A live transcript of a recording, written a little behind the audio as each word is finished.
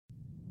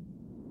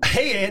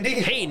Hey, Andy.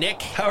 Hey,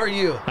 Nick. How are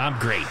you? I'm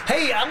great.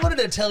 Hey, I wanted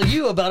to tell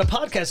you about a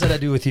podcast that I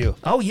do with you.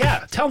 Oh,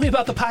 yeah. Tell me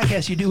about the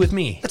podcast you do with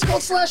me. It's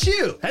called Slash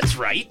You. That's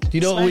right. Do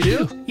you know what we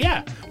do?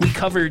 Yeah. We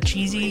cover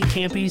cheesy,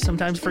 campy,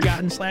 sometimes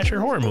forgotten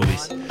slasher horror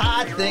movies.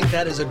 I think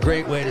that is a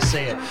great way to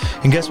say it.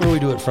 And guess where we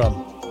do it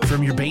from?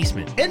 From your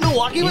basement. In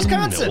Milwaukee,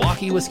 Wisconsin.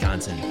 Milwaukee,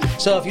 Wisconsin.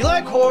 So if you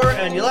like horror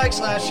and you like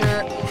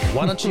slasher,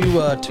 why don't you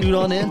tune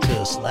on in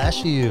to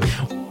Slash You?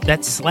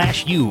 That's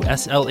 /U,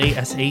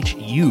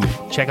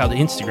 SLASHU. Check out the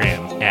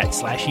Instagram at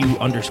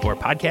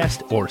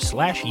 /U_podcast or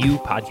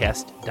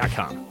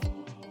 /Upodcast.com.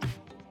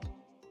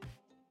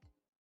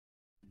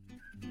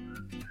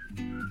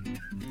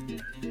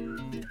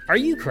 Are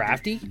you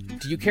crafty?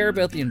 Do you care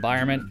about the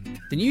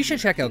environment? Then you should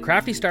check out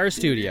Crafty Stars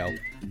Studio.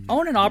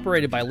 Owned and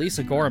operated by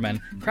Lisa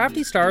Gorman,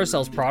 Crafty Stars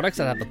sells products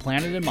that have the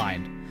planet in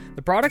mind.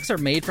 The products are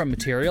made from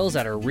materials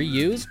that are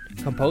reused,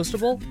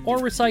 compostable, or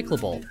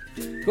recyclable.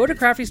 Go to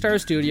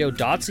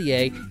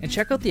craftystarsstudio.ca and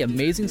check out the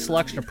amazing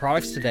selection of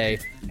products today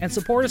and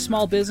support a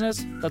small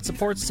business that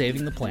supports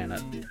saving the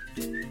planet.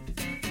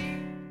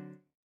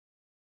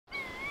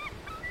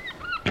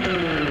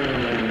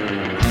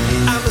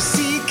 I'm a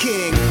sea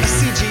king, a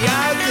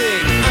CGI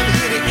thing. I'm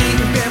here to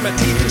eat and bare my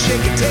teeth and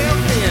shake a tail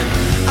fin.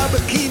 A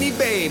bikini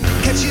babe,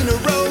 catching a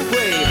road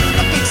wave.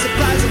 A big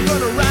surprise, I'm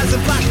gonna rise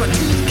and flash my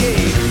tooth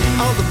cane.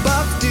 All the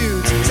buff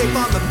dudes, safe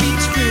on the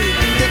beach food.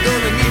 They're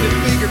gonna need a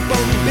bigger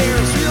boat and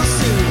barrels real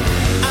soon.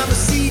 I'm a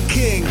sea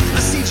king,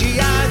 a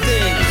CGI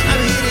thing. I'm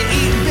here to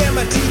eat and bare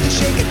my teeth and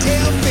shake a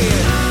tail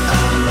fin.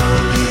 I'm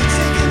lonely,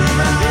 taking a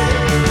ride.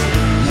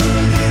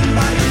 Lured in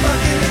by your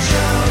bucket and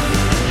shove.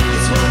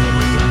 It's one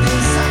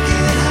weakness I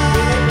can't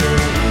hide.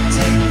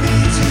 Take me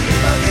to your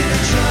bucket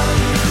and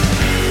shove.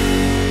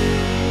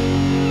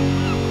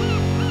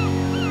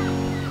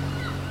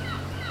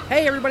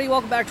 Hey everybody,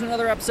 welcome back to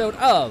another episode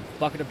of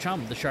Bucket of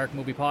Chum, the Shark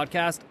Movie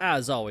Podcast.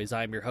 As always,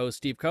 I'm your host,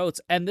 Steve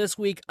Coates, and this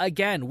week,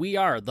 again, we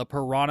are the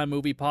Piranha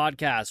Movie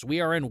Podcast.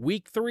 We are in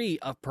week 3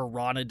 of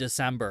Piranha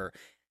December,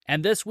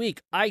 and this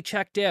week, I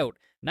checked out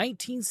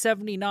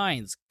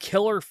 1979's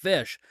Killer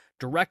Fish,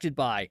 directed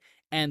by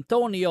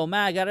Antonio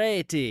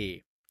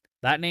Margheriti.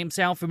 That name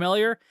sound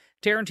familiar?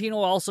 Tarantino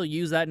also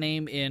used that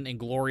name in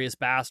Inglourious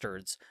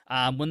Bastards.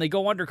 When they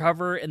go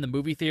undercover in the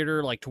movie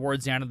theater, like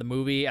towards the end of the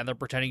movie, and they're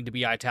pretending to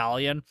be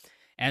Italian,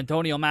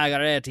 Antonio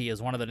Margheriti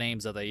is one of the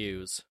names that they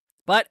use.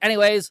 But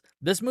anyways,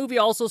 this movie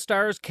also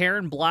stars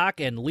Karen Black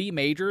and Lee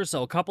Majors,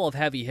 so a couple of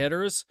heavy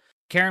hitters.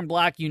 Karen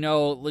Black, you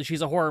know,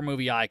 she's a horror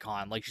movie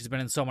icon. Like, she's been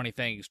in so many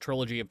things.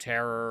 Trilogy of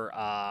Terror,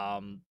 oh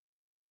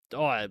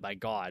my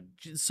god.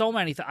 So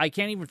many I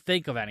can't even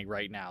think of any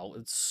right now.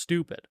 It's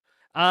stupid.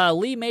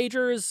 Lee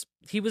Majors,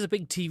 he was a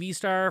big TV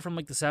star from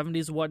like the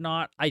 70s and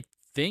whatnot. I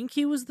think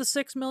he was the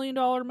 $6 Million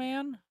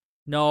Man?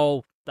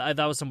 No, that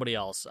was somebody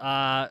else.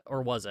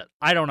 Or was it?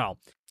 I don't know.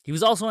 He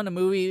was also in a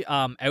movie,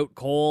 Out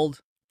Cold.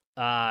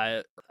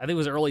 I think it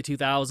was early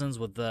 2000s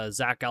with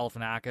Zach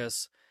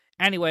Galifianakis.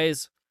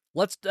 Anyways,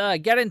 let's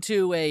get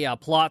into a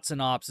plot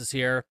synopsis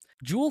here.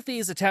 Jewel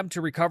thieves attempt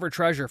to recover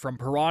treasure from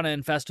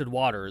piranha-infested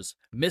waters.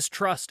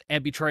 Mistrust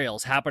and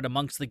betrayals happen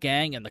amongst the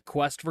gang in the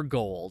quest for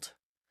gold.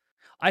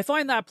 I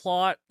find that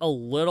plot a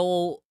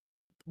little,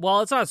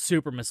 well, it's not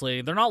super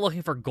misleading. They're not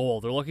looking for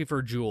gold. They're looking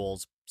for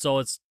jewels. So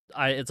it's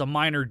a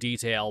minor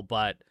detail,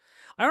 but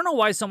I don't know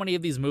why so many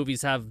of these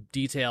movies have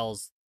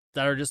details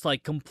that are just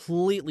like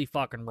completely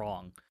fucking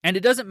wrong. And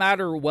it doesn't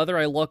matter whether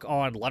I look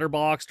on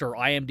Letterboxd or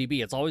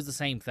IMDb. It's always the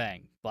same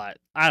thing, but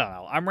I don't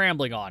know. I'm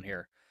rambling on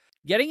here.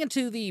 Getting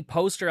into the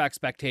poster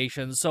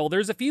expectations. So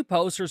there's a few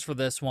posters for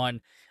this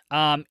one.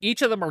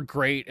 Each of them are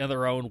great in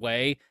their own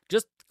way.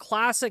 Just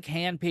classic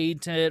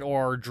hand-painted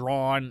or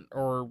drawn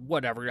or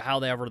whatever,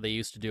 however they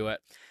used to do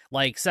it.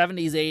 Like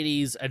 70s,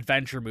 80s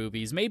adventure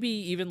movies. Maybe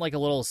even like a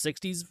little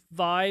 60s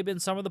vibe in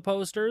some of the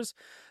posters.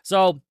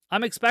 So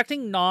I'm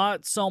expecting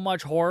not so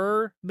much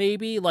horror,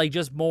 maybe, like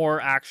just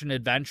more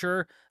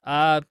action-adventure,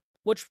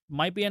 which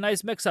might be a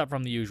nice mix-up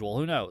from the usual.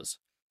 Who knows?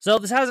 So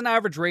this has an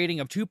average rating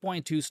of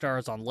 2.2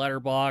 stars on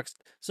Letterboxd.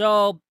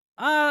 So,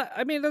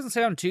 I mean, it doesn't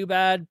sound too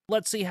bad.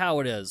 Let's see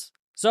how it is.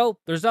 So,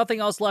 there's nothing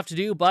else left to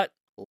do, but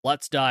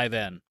let's dive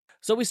in.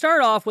 So we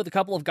start off with a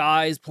couple of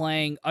guys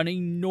playing an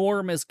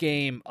enormous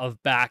game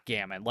of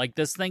backgammon. Like,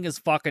 this thing is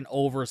fucking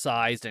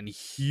oversized and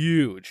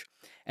huge.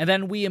 And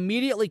then we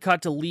immediately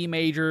cut to Lee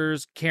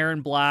Majors,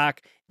 Karen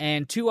Black,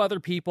 and 2 other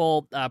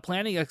people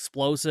planting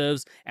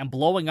explosives and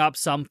blowing up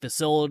some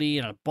facility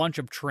and a bunch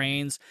of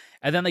trains.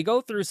 And then they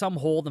go through some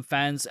hole in the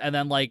fence, and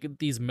then like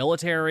these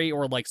military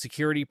or like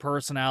security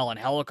personnel and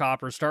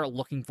helicopters start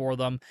looking for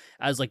them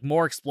as like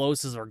more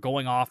explosives are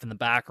going off in the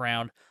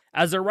background.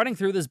 As they're running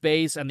through this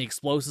base and the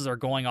explosives are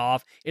going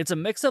off, it's a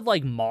mix of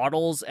like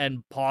models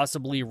and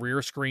possibly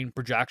rear screen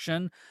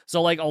projection.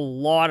 So like a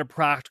lot of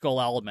practical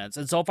elements.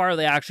 And so far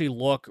they actually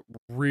look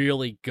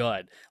really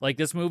good. Like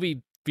this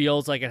movie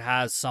feels like it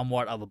has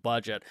somewhat of a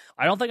budget.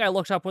 I don't think I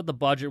looked up what the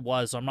budget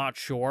was, so I'm not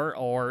sure,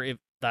 or if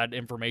that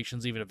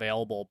information's even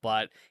available,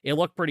 but it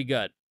looked pretty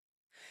good.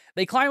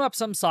 They climb up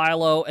some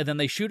silo, and then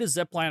they shoot a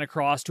zipline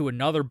across to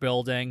another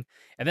building,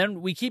 and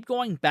then we keep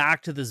going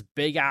back to this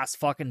big-ass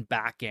fucking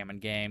backgammon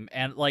game,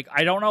 and, like,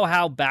 I don't know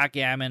how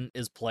backgammon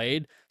is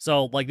played,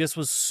 so, like, this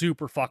was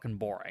super fucking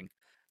boring.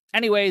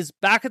 Anyways,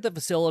 back at the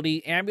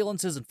facility,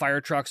 ambulances and fire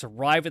trucks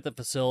arrive at the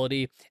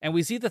facility, and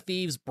we see the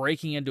thieves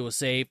breaking into a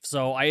safe,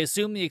 so I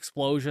assume the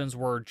explosions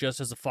were just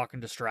as a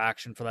fucking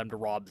distraction for them to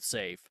rob the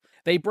safe.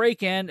 They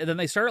break in, and then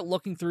they start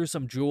looking through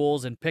some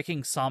jewels and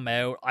picking some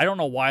out. I don't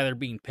know why they're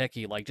being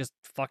picky, like, just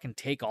fucking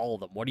take all of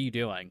them. What are you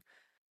doing?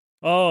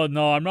 Oh,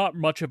 no, I'm not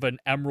much of an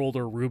emerald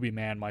or ruby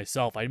man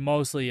myself. I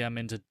mostly am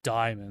into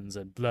diamonds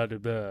and blah, blah,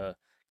 blah.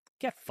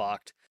 Get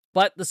fucked.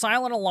 But the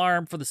silent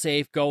alarm for the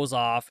safe goes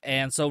off,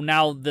 and so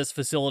now this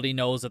facility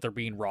knows that they're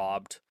being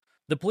robbed.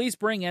 The police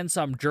bring in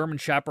some German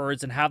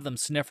shepherds and have them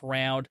sniff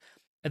around,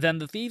 and then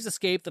the thieves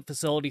escape the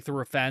facility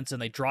through a fence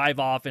and they drive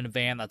off in a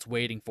van that's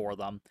waiting for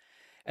them.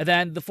 And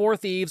then the 4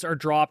 thieves are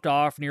dropped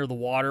off near the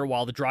water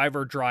while the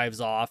driver drives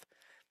off.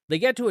 They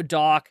get to a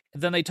dock,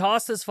 and then they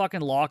toss this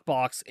fucking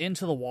lockbox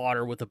into the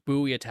water with a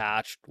buoy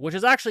attached, which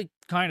is actually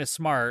kind of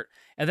smart,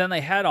 and then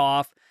they head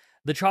off.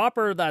 The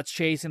chopper that's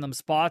chasing them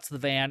spots the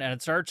van, and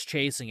it starts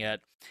chasing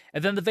it.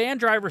 And then the van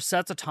driver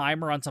sets a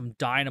timer on some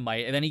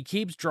dynamite, and then he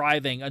keeps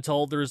driving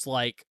until there's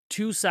like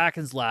 2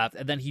 seconds left,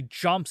 and then he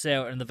jumps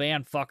out, and the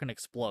van fucking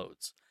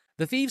explodes.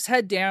 The thieves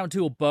head down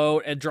to a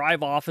boat and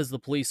drive off as the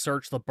police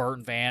search the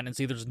burnt van and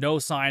see there's no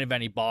sign of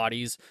any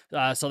bodies,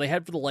 so they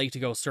head for the lake to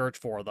go search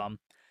for them.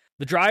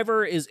 The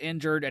driver is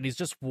injured, and he's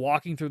just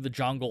walking through the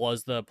jungle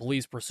as the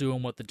police pursue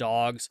him with the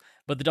dogs,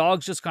 but the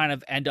dogs just kind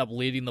of end up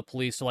leading the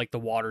police to, like, the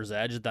water's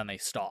edge, and then they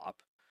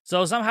stop.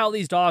 So somehow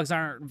these dogs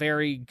aren't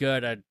very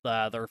good at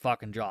their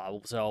fucking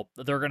job, so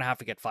they're gonna have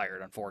to get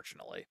fired,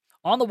 unfortunately.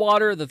 On the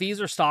water, the thieves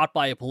are stopped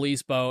by a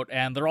police boat,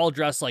 and they're all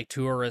dressed like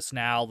tourists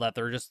now, that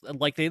they're just,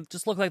 like, they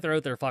just look like they're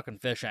out there fucking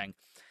fishing.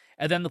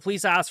 And then the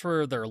police ask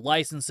for their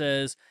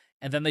licenses,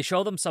 and then they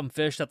show them some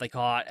fish that they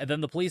caught, and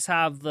then the police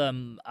have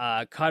them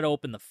cut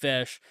open the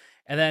fish,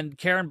 and then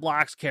Karen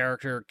Black's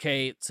character,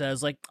 Kate,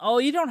 says, like, oh,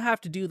 you don't have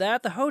to do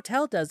that, the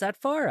hotel does that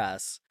for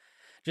us.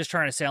 Just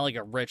trying to sound like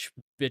a rich,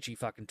 bitchy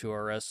fucking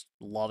tourist.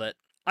 Love it.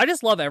 I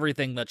just love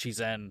everything that she's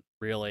in,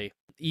 really.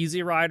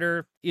 Easy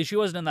Rider, she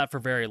wasn't in that for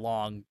very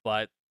long,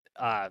 but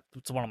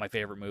it's one of my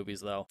favorite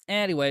movies, though.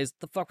 Anyways,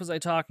 the fuck was I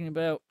talking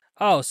about?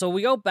 Oh, so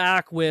we go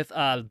back with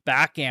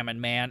Backgammon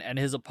Man and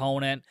his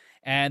opponent,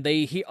 and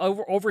they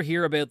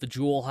overhear about the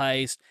jewel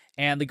heist,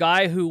 and the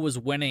guy who was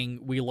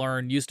winning, we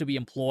learn, used to be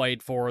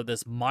employed for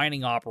this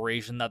mining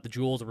operation that the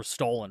jewels were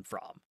stolen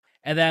from.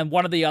 And then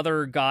one of the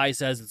other guys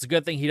says it's a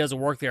good thing he doesn't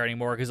work there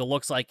anymore because it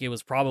looks like it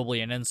was probably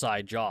an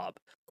inside job.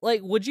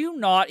 Like, would you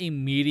not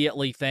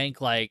immediately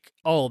think, like,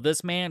 oh,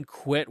 this man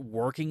quit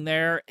working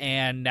there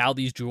and now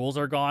these jewels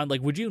are gone?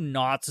 Like, would you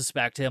not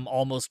suspect him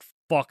almost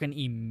fucking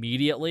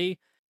immediately?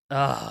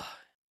 Ugh.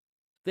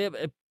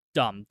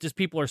 Dumb. Just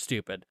people are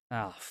stupid.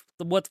 Oh,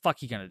 what the fuck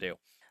are you gonna do?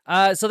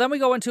 So then we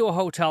go into a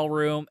hotel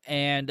room,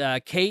 and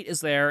Kate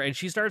is there, and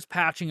she starts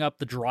patching up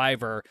the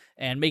driver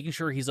and making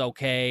sure he's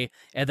okay,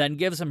 and then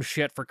gives him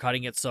shit for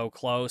cutting it so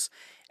close.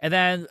 And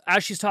then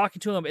as she's talking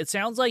to him, it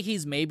sounds like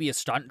he's maybe a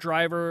stunt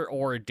driver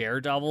or a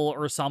daredevil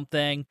or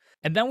something.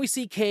 And then we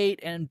see Kate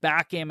and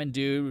Backgammon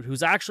Dude,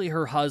 who's actually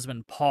her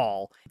husband,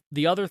 Paul.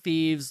 The other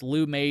thieves,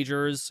 Lee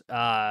Majors,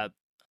 I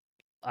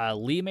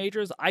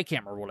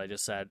can't remember what I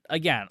just said.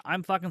 Again,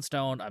 I'm fucking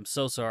stoned. I'm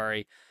so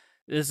sorry.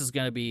 This is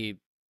going to be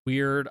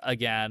weird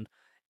again.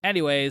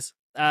 Anyways,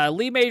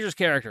 Lee Majors'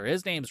 character,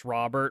 his name's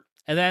Robert.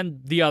 And then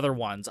the other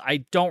ones,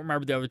 I don't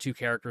remember the other 2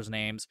 characters'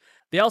 names.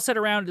 They all sit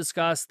around and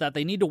discuss that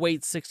they need to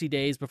wait 60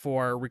 days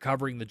before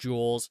recovering the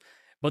jewels.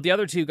 But the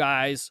other 2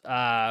 guys,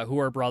 who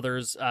are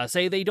brothers,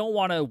 say they don't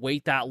want to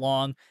wait that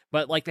long,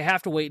 but, like, they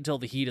have to wait until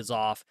the heat is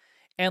off.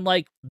 And,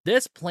 like,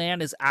 this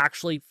plan is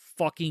actually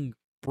fucking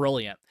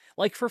brilliant.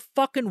 Like, for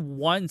fucking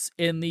once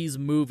in these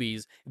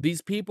movies,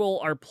 these people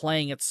are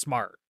playing it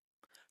smart.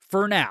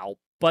 For now,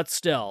 but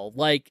still,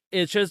 like,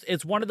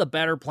 it's one of the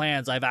better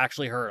plans I've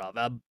actually heard of.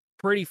 I'm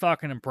pretty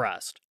fucking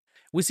impressed.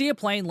 We see a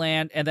plane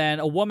land, and then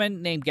a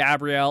woman named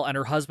Gabrielle and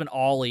her husband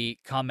Ollie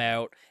come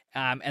out,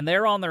 and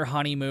they're on their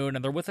honeymoon,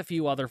 and they're with a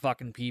few other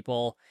fucking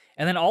people.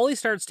 And then Ollie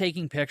starts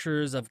taking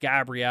pictures of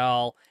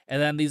Gabrielle, and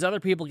then these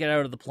other people get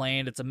out of the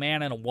plane. It's a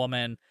man and a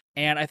woman,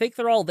 and I think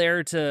they're all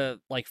there to,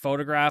 like,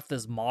 photograph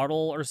this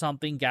model or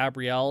something.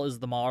 Gabrielle is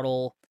the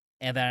model,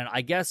 and then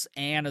I guess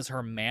Anne is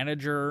her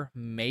manager,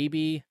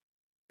 maybe.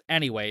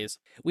 Anyways,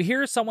 we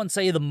hear someone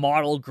say the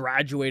model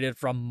graduated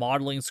from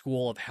modeling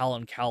school of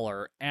Helen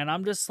Keller, and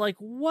I'm just like,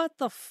 what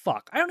the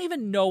fuck? I don't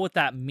even know what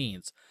that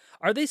means.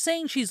 Are they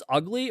saying she's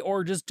ugly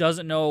or just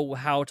doesn't know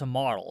how to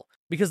model?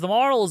 Because the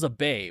model is a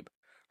babe.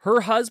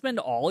 Her husband,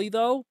 Ollie,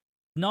 though,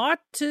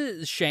 not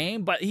to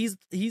shame, but he's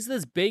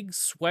this big,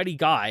 sweaty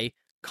guy,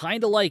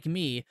 kind of like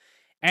me,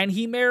 and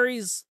he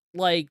marries,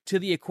 like, to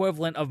the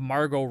equivalent of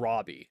Margot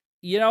Robbie.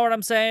 You know what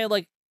I'm saying?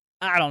 Like,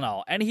 I don't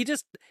know. And he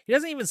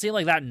doesn't even seem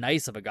like that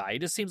nice of a guy. He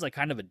just seems like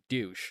kind of a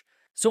douche.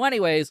 So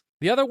anyways,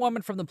 the other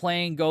woman from the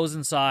plane goes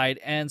inside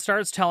and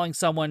starts telling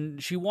someone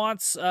she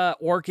wants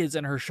orchids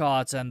in her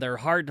shots and they're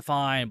hard to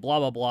find, blah,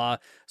 blah, blah.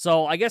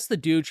 So I guess the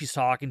dude she's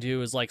talking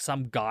to is like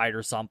some guide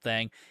or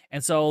something.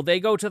 And so they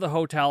go to the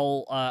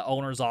hotel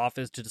owner's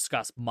office to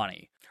discuss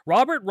money.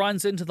 Robert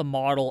runs into the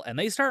model and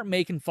they start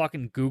making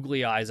fucking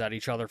googly eyes at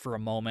each other for a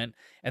moment.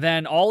 And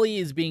then Ollie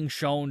is being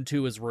shown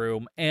to his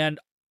room. And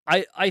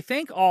I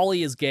think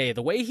Ollie is gay.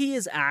 The way he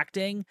is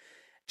acting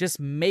just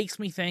makes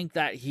me think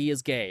that he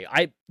is gay.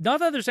 Not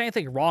that there's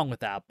anything wrong with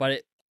that,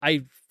 but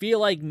I feel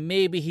like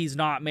maybe he's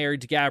not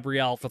married to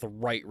Gabrielle for the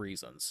right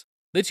reasons.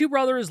 The two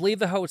brothers leave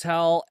the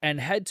hotel and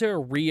head to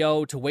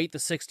Rio to wait the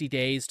 60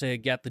 days to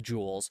get the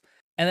jewels.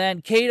 And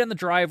then Kate and the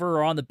driver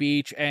are on the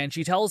beach and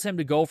she tells him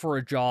to go for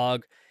a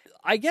jog.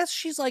 I guess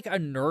she's like a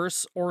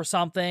nurse or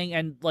something,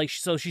 and like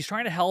so she's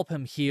trying to help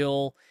him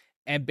heal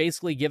and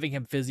basically giving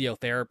him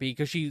physiotherapy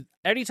because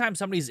anytime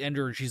somebody's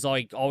injured, she's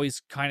like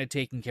always kind of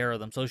taking care of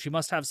them. So she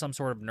must have some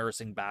sort of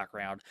nursing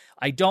background.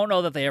 I don't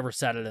know that they ever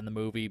said it in the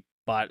movie,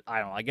 but I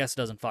don't know. I guess it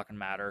doesn't fucking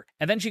matter.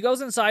 And then she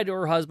goes inside to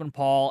her husband,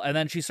 Paul, and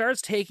then she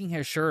starts taking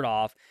his shirt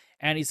off.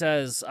 And he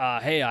says,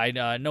 hey,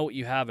 I know what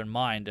you have in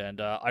mind, and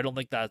I don't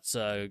think that's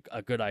a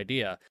good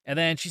idea. And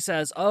then she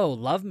says, oh,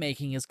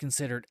 lovemaking is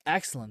considered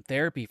excellent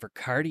therapy for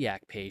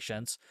cardiac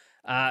patients.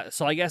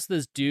 So I guess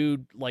this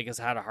dude like has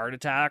had a heart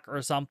attack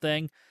or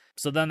something.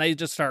 So then they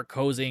just start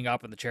cozying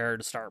up in the chair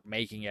to start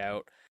making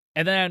out.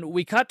 And then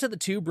we cut to the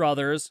two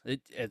brothers.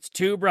 It's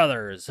two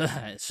brothers.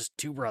 It's just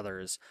two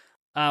brothers.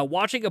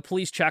 Watching a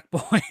police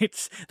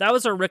checkpoint. That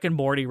was a Rick and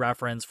Morty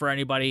reference for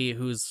anybody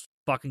who's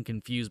fucking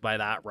confused by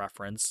that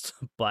reference,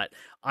 but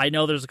I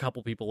know there's a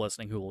couple people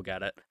listening who will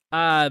get it.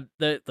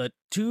 The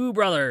two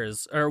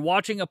brothers are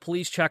watching a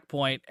police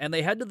checkpoint and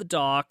they head to the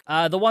dock,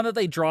 the one that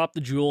they dropped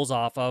the jewels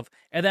off of,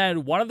 and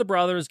then one of the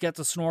brothers gets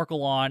a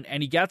snorkel on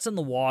and he gets in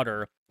the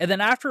water, and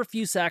then after a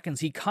few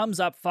seconds he comes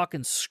up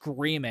fucking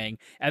screaming,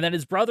 and then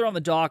his brother on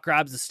the dock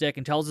grabs the stick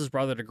and tells his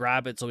brother to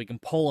grab it so he can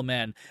pull him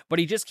in, but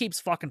he just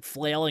keeps fucking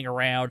flailing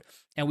around,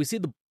 and we see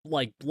the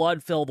like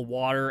blood fill the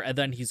water, and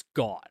then he's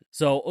gone.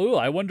 So,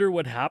 I wonder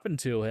what happened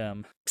to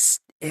him. Psst,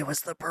 it was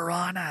the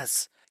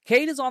piranhas.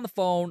 Kate is on the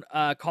phone,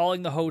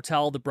 calling the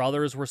hotel the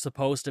brothers were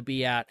supposed to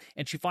be at,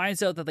 and she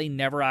finds out that they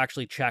never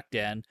actually checked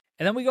in.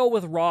 And then we go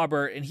with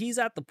Robert, and he's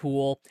at the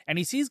pool, and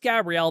he sees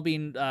Gabrielle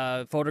being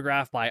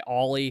photographed by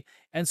Ollie,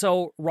 and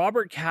so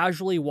Robert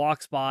casually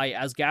walks by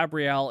as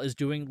Gabrielle is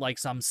doing like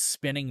some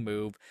spinning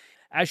move.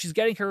 As she's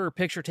getting her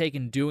picture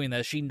taken doing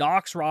this, she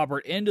knocks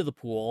Robert into the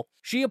pool.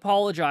 She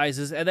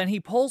apologizes, and then he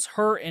pulls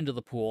her into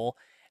the pool.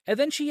 And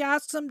then she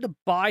asks him to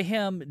buy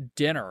him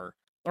dinner,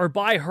 or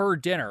buy her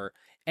dinner,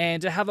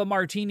 and to have a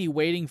martini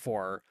waiting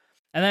for her.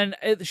 And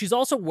then she's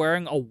also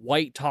wearing a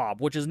white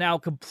top, which is now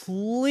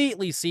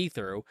completely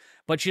see-through,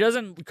 but she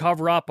doesn't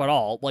cover up at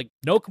all. Like,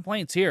 no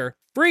complaints here.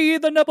 Free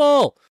the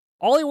nipple!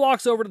 Ollie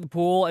walks over to the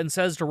pool and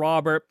says to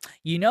Robert,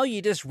 you know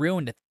you just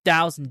ruined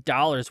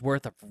 $1,000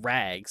 worth of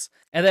rags.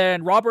 And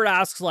then Robert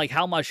asks like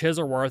how much his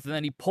are worth, and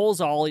then he pulls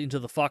Ollie into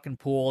the fucking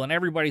pool and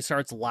everybody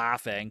starts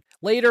laughing.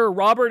 Later,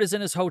 Robert is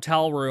in his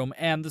hotel room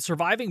and the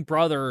surviving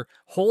brother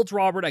holds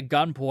Robert at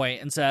gunpoint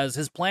and says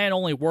his plan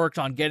only worked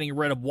on getting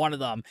rid of one of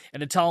them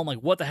and to tell him like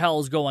what the hell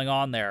is going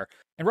on there.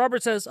 And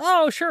Robert says,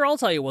 oh, sure, I'll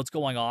tell you what's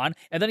going on.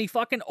 And then he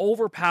fucking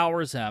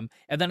overpowers him.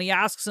 And then he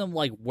asks him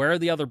like where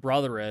the other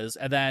brother is.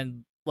 And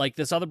then like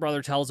this other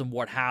brother tells him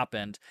what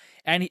happened.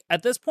 And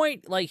at this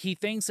point, like he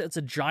thinks it's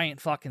a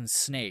giant fucking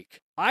snake.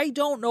 I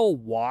don't know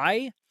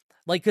why.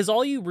 Like, cause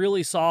all you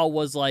really saw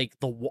was like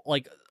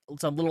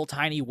some little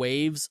tiny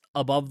waves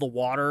above the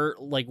water,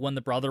 like when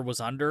the brother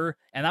was under.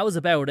 And that was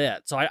about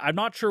it. So I'm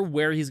not sure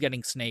where he's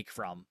getting snake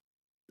from.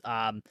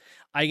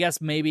 I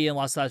guess maybe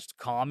unless that's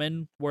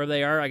common where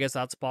they are, I guess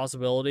that's a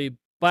possibility.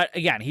 But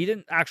again, he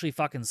didn't actually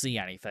fucking see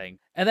anything.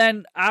 And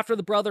then after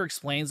the brother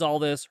explains all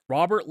this,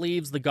 Robert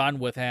leaves the gun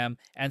with him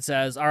and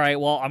says, all right,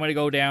 well, I'm going to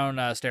go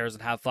downstairs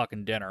and have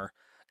fucking dinner.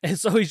 And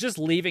so he's just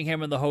leaving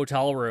him in the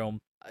hotel room.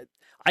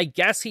 I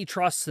guess he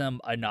trusts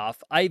him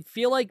enough. I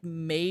feel like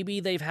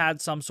maybe they've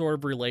had some sort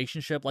of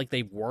relationship, like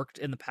they've worked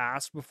in the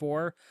past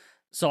before.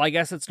 So I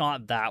guess it's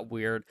not that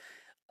weird.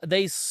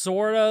 They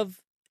sort of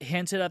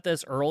hinted at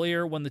this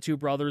earlier when the two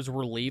brothers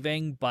were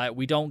leaving, but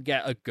we don't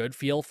get a good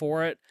feel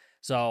for it.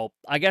 So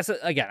I guess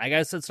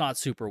it's not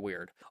super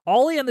weird.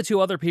 Ollie and the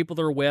two other people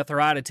they're with are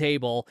at a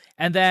table,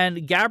 and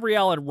then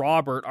Gabrielle and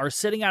Robert are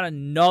sitting at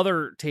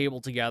another table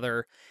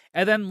together.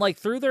 And then like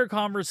through their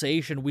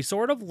conversation, we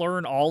sort of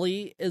learn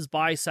Ollie is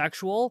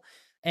bisexual,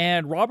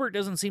 and Robert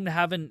doesn't seem to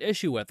have an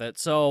issue with it.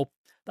 So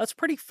that's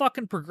pretty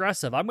fucking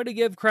progressive. I'm going to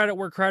give credit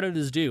where credit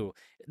is due.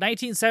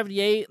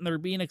 1978, and they're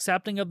being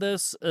accepting of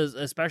this,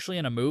 especially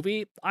in a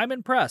movie. I'm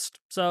impressed.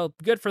 So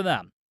good for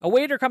them. A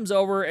waiter comes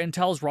over and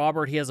tells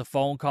Robert he has a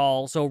phone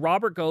call, so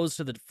Robert goes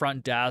to the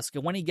front desk,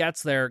 and when he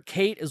gets there,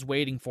 Kate is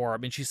waiting for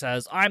him, and she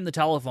says, I'm the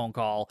telephone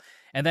call,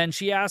 and then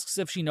she asks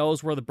if she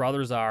knows where the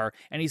brothers are,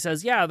 and he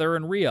says, yeah, they're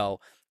in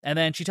Rio, and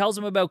then she tells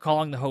him about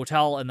calling the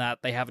hotel and that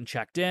they haven't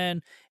checked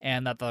in,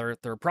 and that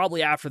they're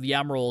probably after the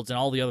emeralds and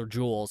all the other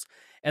jewels,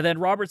 And then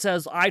Robert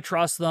says, I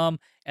trust them.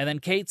 And then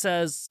Kate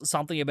says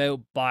something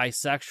about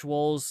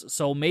bisexuals.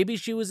 So maybe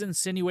she was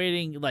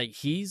insinuating like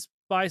he's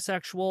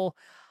bisexual.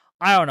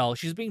 I don't know.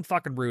 She's being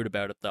fucking rude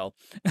about it though.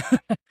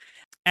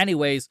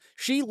 Anyways,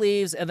 she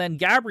leaves and then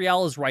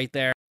Gabrielle is right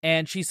there.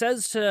 And she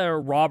says to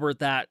Robert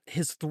that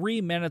his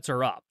 3 minutes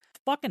are up.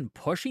 Fucking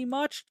pushy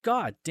much?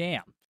 God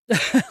damn.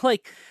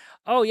 Like,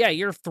 oh yeah,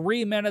 your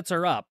 3 minutes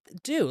are up.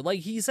 Dude, like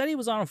he said he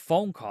was on a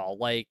phone call.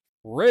 Like,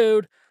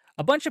 rude.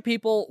 A bunch of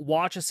people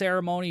watch a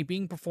ceremony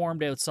being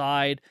performed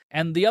outside,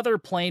 and the other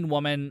plain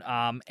woman,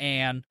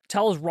 Anne,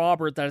 tells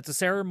Robert that it's a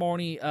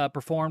ceremony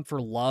performed for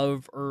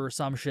love or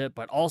some shit,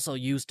 but also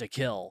used to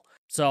kill.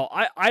 So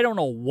I don't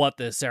know what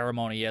this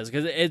ceremony is,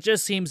 because it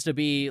just seems to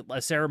be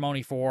a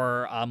ceremony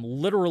for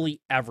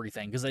literally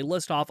everything, because they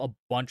list off a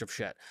bunch of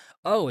shit.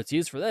 Oh, it's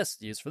used for this,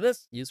 used for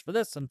this, used for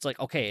this, and it's like,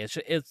 okay,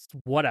 it's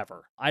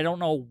whatever. I don't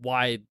know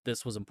why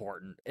this was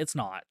important. It's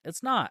not.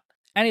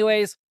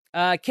 Anyways,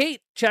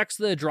 Kate checks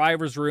the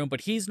driver's room,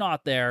 but he's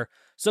not there.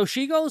 So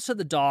she goes to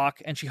the dock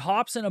and she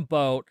hops in a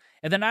boat.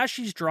 And then as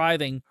she's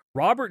driving,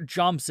 Robert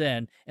jumps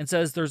in and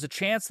says there's a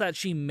chance that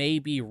she may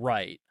be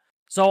right.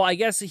 So I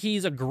guess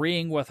he's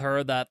agreeing with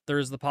her that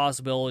there's the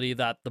possibility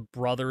that the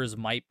brothers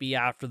might be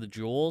after the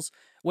jewels,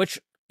 which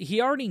he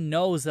already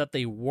knows that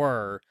they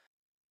were.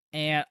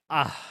 And,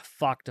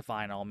 fuck if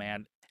I know,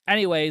 man.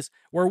 Anyways,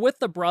 we're with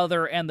the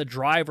brother and the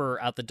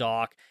driver at the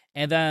dock,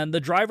 and then the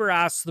driver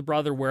asks the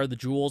brother where the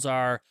jewels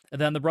are,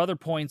 and then the brother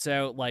points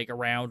out, like,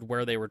 around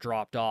where they were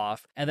dropped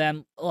off, and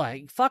then,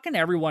 like, fucking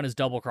everyone is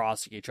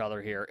double-crossing each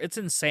other here. It's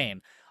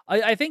insane.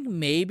 I think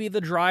maybe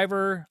the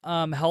driver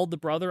held the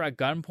brother at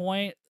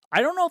gunpoint.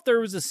 I don't know if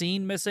there was a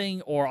scene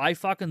missing, or I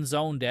fucking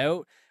zoned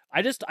out.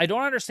 I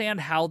don't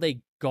understand how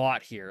they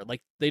got here.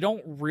 Like, they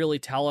don't really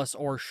tell us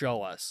or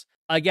show us.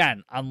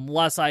 Again,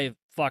 unless I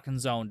fucking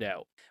zoned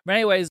out. But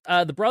anyways,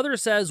 the brother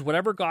says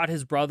whatever got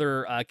his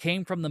brother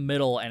came from the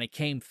middle and it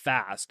came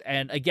fast.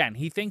 And again,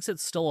 he thinks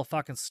it's still a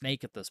fucking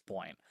snake at this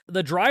point.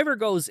 The driver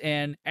goes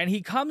in and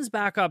he comes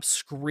back up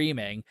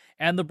screaming.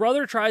 And the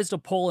brother tries to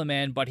pull him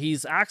in, but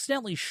he's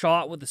accidentally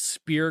shot with a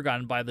spear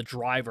gun by the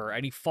driver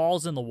and he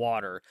falls in the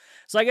water.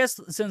 So I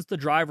guess since the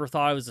driver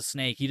thought it was a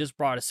snake, he just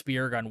brought a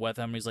spear gun with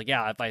him. He's like,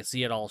 yeah, if I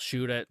see it, I'll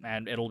shoot it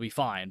and it'll be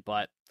fine.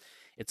 But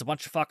it's a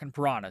bunch of fucking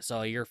piranha,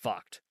 so you're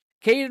fucked.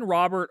 Kate and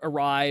Robert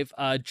arrive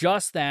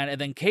just then, and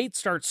then Kate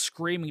starts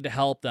screaming to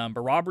help them, but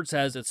Robert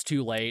says it's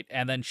too late,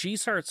 and then she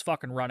starts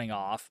fucking running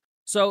off.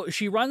 So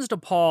she runs to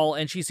Paul,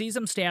 and she sees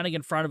him standing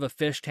in front of a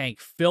fish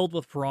tank filled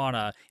with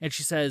piranha, and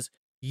she says,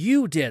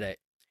 "You did it.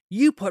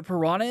 You put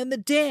piranha in the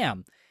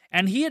dam."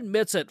 And he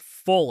admits it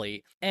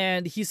fully,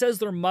 and he says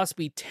there must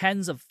be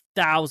tens of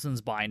thousands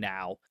by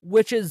now,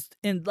 which is,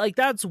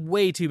 that's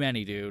way too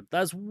many, dude.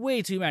 That's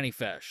way too many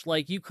fish.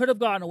 Like, you could have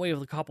gotten away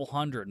with a couple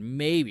hundred,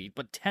 maybe,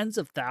 but tens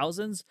of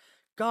thousands?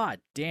 God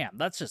damn,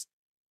 that's just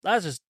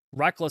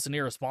reckless and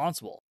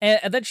irresponsible.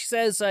 And then she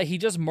says he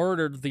just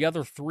murdered the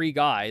other 3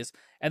 guys,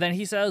 and then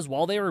he says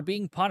while they were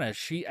being punished,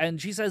 she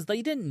says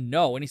they didn't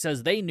know, and he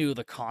says they knew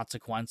the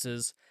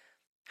consequences.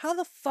 How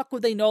the fuck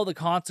would they know the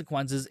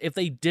consequences if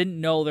they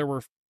didn't know there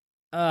were...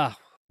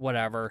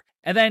 whatever.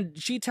 And then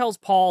she tells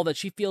Paul that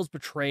she feels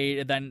betrayed,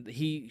 and then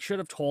he should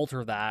have told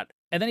her that.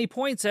 And then he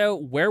points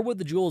out where would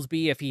the jewels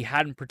be if he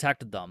hadn't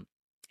protected them.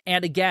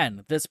 And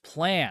again, this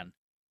plan,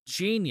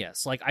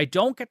 genius. Like, I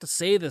don't get to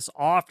say this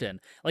often.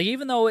 Like,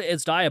 even though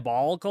it's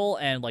diabolical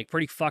and, like,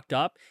 pretty fucked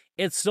up,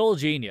 it's still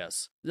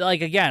genius.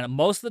 Like, again,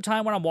 most of the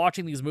time when I'm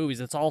watching these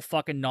movies, it's all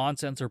fucking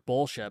nonsense or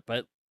bullshit,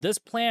 but this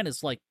plan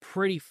is, like,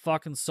 pretty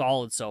fucking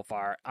solid so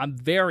far. I'm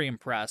very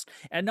impressed.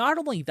 And not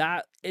only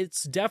that,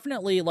 it's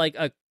definitely, like,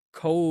 a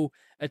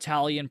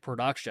co-Italian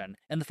production.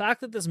 And the fact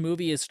that this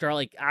movie is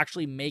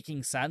actually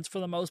making sense for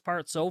the most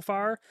part so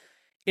far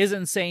is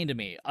insane to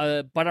me.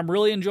 But I'm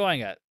really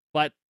enjoying it.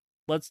 But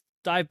let's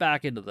dive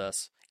back into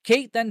this.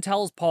 Kate then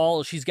tells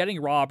Paul she's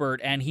getting Robert,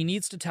 and he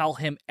needs to tell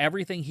him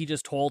everything he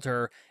just told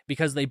her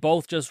because they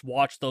both just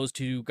watched those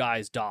 2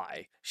 guys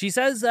die. She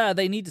says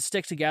they need to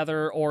stick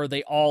together or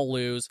they all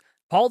lose.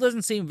 Paul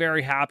doesn't seem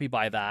very happy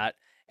by that.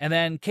 And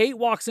then Kate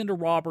walks into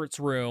Robert's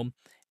room,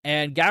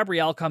 and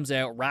Gabrielle comes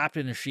out wrapped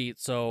in a sheet.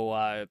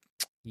 So,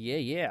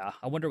 yeah,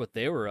 I wonder what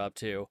they were up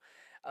to.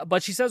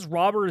 But she says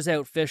Robert is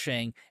out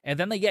fishing, and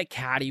then they get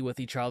catty with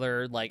each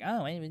other, like,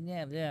 oh,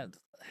 yeah.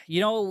 You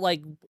know,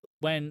 like,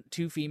 when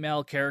 2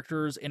 female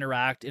characters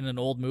interact in an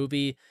old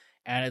movie,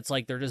 and it's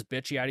like they're just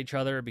bitchy at each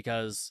other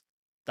because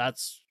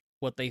that's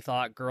what they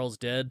thought girls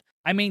did.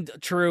 I mean,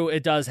 true,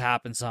 it does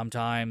happen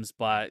sometimes,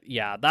 but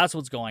yeah, that's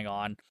what's going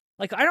on.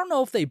 Like, I don't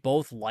know if they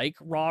both like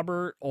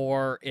Robert,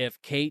 or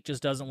if Kate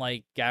just doesn't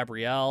like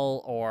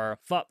Gabrielle, or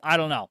I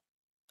don't know.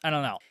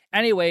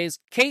 Anyways,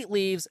 Kate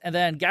leaves, and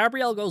then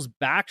Gabrielle goes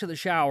back to the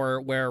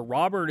shower where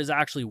Robert is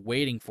actually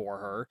waiting for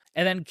her.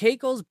 And then Kate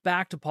goes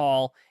back to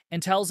Paul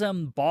and tells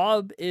him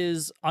Bob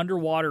is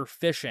underwater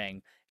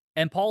fishing,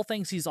 and Paul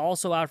thinks he's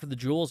also after the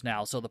jewels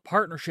now, so the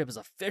partnership is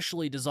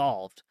officially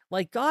dissolved.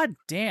 Like, god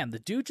damn, the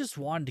dude just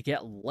wanted to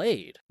get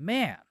laid.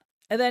 Man.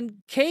 And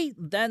then Kate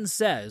then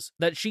says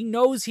that she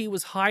knows he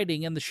was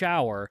hiding in the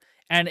shower,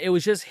 and it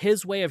was just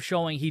his way of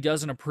showing he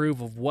doesn't approve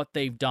of what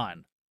they've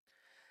done.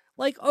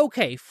 Like,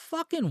 okay,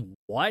 fucking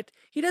what?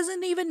 He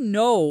doesn't even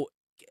know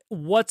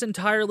what's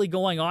entirely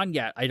going on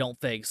yet, I don't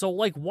think. So,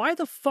 like, why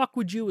the fuck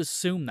would you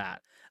assume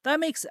that?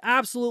 That makes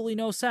absolutely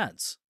no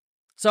sense.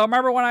 So,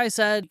 remember when I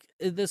said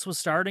this was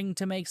starting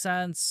to make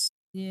sense?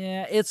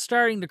 Yeah, it's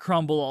starting to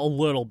crumble a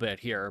little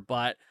bit here,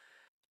 but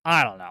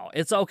I don't know.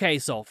 It's okay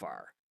so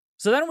far.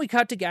 So then we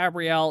cut to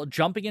Gabrielle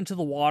jumping into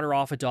the water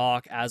off a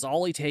dock as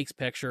Ollie takes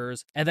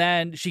pictures, and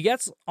then she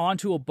gets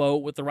onto a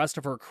boat with the rest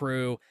of her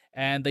crew,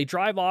 and they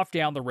drive off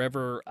down the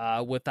river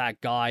with that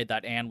guide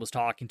that Anne was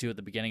talking to at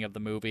the beginning of the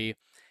movie.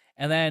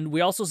 And then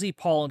we also see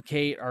Paul and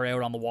Kate are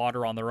out on the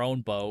water on their own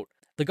boat.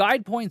 The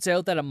guide points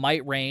out that it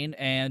might rain,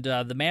 and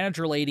the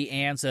manager lady,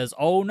 Anne, says,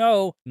 "Oh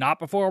no, not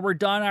before we're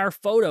done our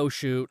photo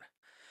shoot."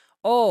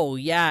 Oh,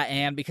 yeah,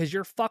 Anne, because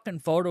your fucking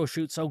photo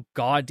shoot's so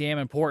goddamn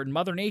important,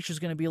 Mother Nature's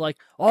gonna be like,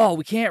 "Oh,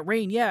 we can't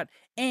rain yet.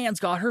 Anne's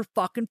got her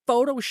fucking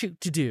photo shoot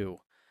to do."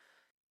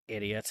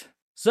 Idiot.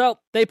 So,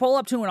 they pull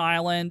up to an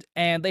island,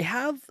 and they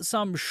have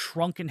some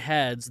shrunken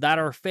heads that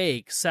are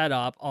fake set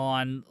up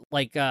on,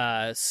 like,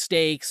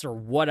 stakes or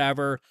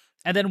whatever.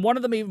 And then one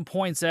of them even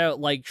points out,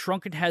 like,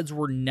 shrunken heads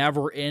were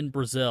never in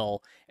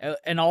Brazil.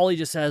 And Ollie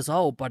just says,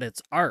 "Oh, but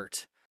it's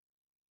art."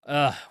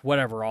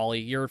 Whatever, Ollie.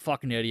 You're a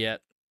fucking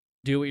idiot.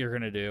 Do what you're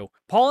gonna do.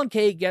 Paul and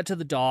Kate get to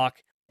the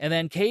dock, and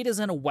then Kate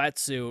is in a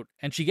wetsuit,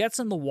 and she gets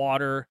in the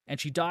water, and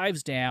she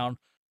dives down,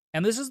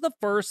 and this is the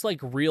first, like,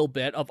 real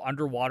bit of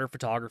underwater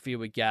photography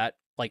we get,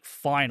 like,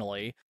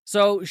 finally.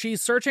 So she's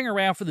searching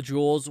around for the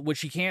jewels, which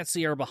she can't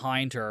see are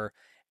behind her,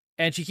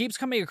 and she keeps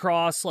coming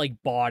across,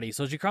 like, bodies.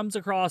 So she comes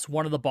across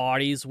one of the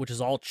bodies, which is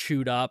all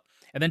chewed up,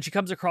 and then she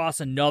comes across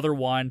another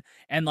one,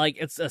 and, like,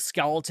 it's a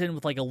skeleton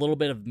with, like, a little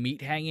bit of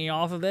meat hanging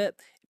off of it.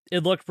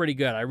 It looked pretty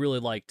good. I really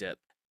liked it.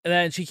 And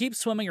then she keeps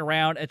swimming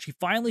around, and she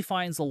finally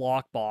finds the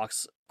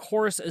lockbox. Of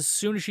course, as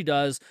soon as she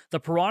does, the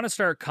piranhas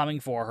start coming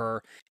for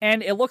her,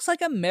 and it looks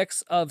like a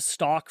mix of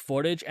stock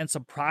footage and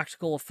some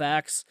practical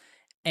effects,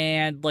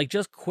 and, like,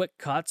 just quick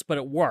cuts, but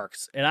it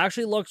works. It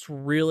actually looks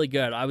really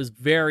good. I was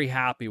very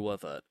happy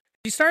with it.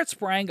 She starts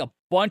spraying a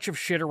bunch of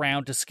shit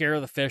around to scare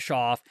the fish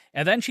off,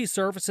 and then she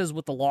surfaces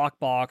with the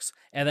lockbox,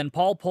 and then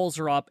Paul pulls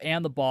her up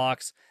and the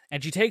box,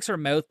 and she takes her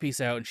mouthpiece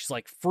out, and she's,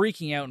 like,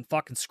 freaking out and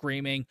fucking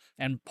screaming,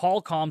 and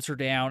Paul calms her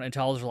down and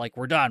tells her, like,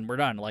 we're done,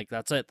 like,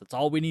 that's it, that's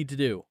all we need to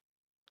do.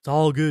 It's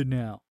all good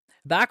now.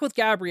 Back with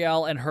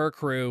Gabrielle and her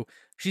crew,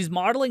 she's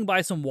modeling by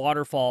some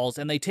waterfalls,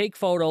 and they take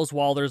photos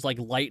while there's, like,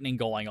 lightning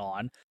going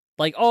on.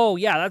 Like, oh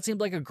yeah, that seemed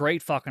like a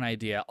great fucking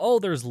idea. Oh,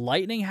 there's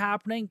lightning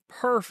happening?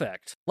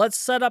 Perfect. Let's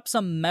set up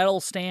some metal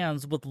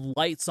stands with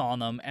lights on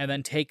them and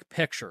then take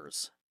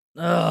pictures.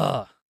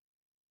 Ugh.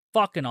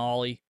 Fucking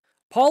Ollie.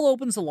 Paul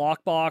opens the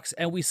lockbox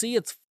and we see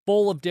it's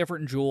full of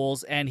different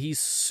jewels and he's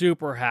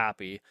super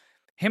happy.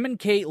 Him and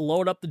Kate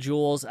load up the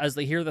jewels as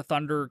they hear the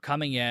thunder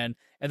coming in,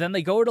 and then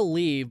they go to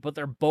leave, but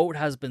their boat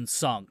has been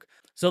sunk.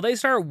 So they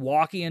start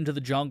walking into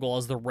the jungle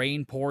as the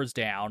rain pours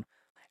down.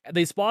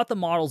 They spot the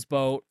model's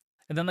boat,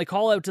 and then they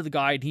call out to the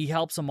guide, he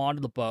helps them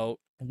onto the boat.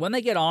 When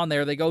they get on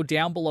there, they go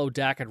down below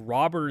deck, and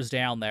Robert is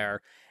down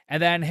there.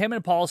 And then him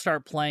and Paul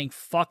start playing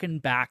fucking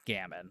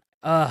backgammon.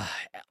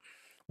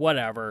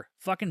 Whatever.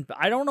 Fucking,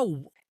 I don't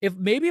know,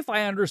 if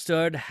I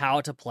understood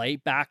how to play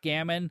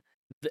backgammon,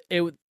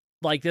 it would,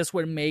 like, this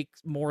would make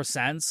more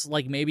sense.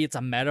 Like, maybe it's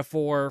a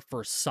metaphor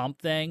for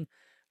something.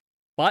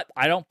 But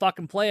I don't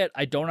fucking play it.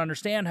 I don't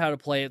understand how to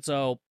play it,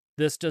 so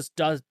this just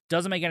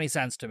doesn't make any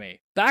sense to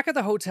me. Back at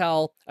the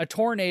hotel, a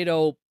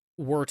tornado,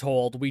 we're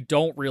told, we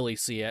don't really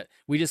see it.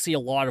 We just see a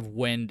lot of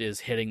wind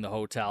is hitting the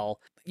hotel.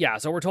 Yeah,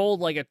 so we're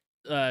told, like,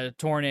 a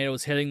tornado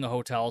is hitting the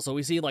hotel, so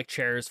we see, like,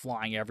 chairs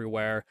flying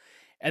everywhere.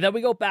 And then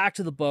we go back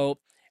to the boat,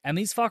 and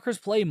these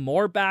fuckers play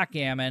more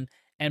backgammon,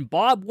 and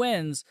Bob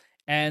wins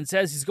and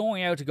says he's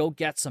going out to go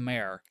get some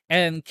air.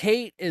 And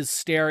Kate is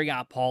staring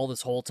at Paul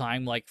this whole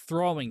time, like,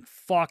 throwing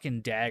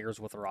fucking daggers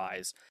with her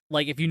eyes.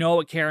 Like, if you know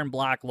what Karen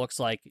Black looks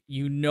like,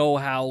 you know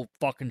how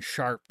fucking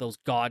sharp those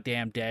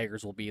goddamn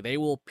daggers will be. They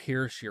will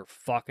pierce your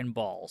fucking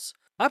balls.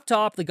 Up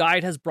top, the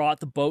guide has brought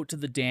the boat to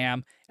the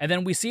dam, and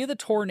then we see the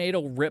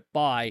tornado rip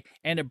by,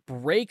 and it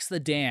breaks the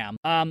dam,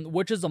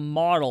 which is a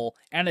model,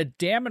 and a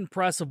damn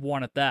impressive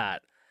one at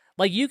that.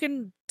 Like, you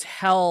can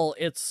tell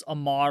it's a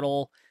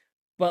model,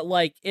 but,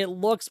 like, it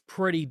looks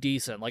pretty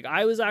decent. Like,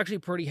 I was actually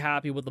pretty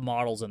happy with the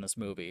models in this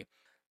movie.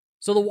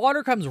 So the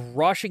water comes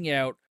rushing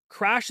out,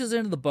 crashes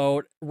into the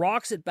boat,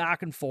 rocks it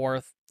back and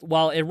forth.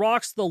 Well, it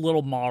rocks the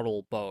little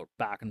model boat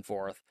back and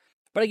forth.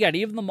 But again,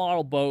 even the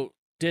model boat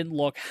didn't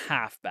look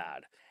half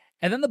bad.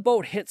 And then the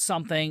boat hits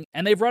something,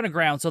 and they've run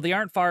aground, so they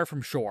aren't far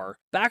from shore.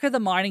 Back at the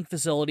mining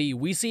facility,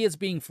 we see it's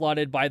being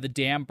flooded by the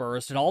dam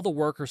burst, and all the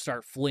workers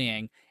start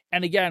fleeing.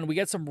 And again, we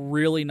get some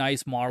really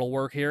nice model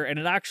work here, and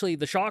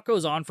the shot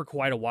goes on for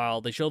quite a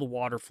while. They show the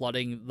water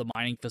flooding the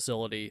mining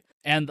facility.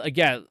 And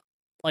again,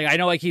 like, I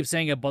know I keep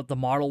saying it, but the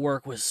model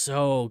work was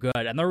so good,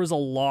 and there was a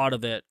lot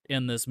of it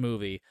in this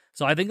movie.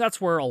 So I think that's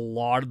where a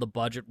lot of the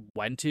budget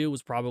went to,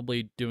 was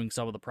probably doing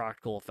some of the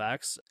practical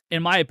effects.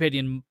 In my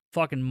opinion,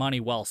 fucking money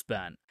well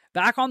spent.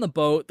 Back on the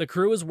boat, the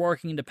crew is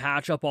working to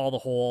patch up all the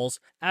holes.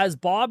 As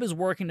Bob is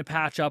working to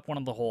patch up one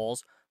of the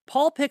holes,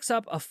 Paul picks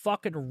up a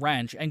fucking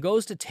wrench and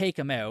goes to take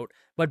him out,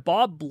 but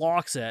Bob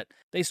blocks it.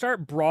 They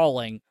start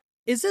brawling.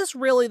 Is this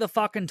really the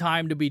fucking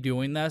time to be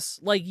doing this?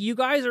 Like, you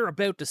guys are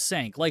about to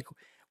sink. Like,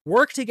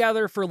 work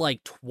together for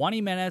like 20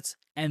 minutes,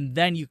 and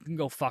then you can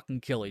go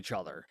fucking kill each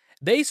other.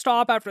 They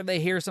stop after they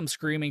hear some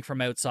screaming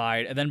from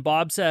outside, and then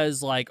Bob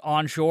says, like,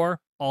 on shore,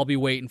 I'll be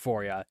waiting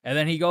for you. And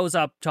then he goes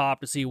up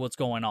top to see what's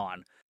going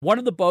on. One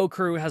of the boat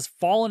crew has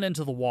fallen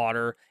into the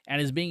water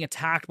and is being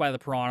attacked by the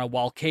piranha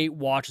while Kate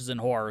watches in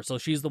horror, so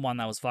she's the one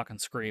that was fucking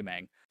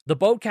screaming. The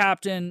boat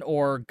captain,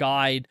 or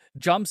guide,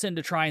 jumps in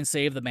to try and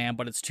save the man,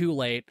 but it's too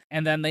late,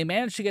 and then they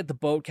manage to get the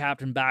boat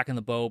captain back in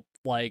the boat,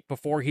 like,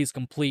 before he's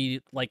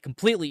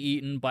completely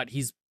eaten, but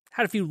he's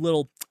had a few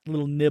little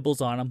nibbles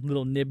on him,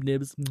 little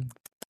nibs.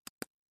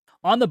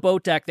 On the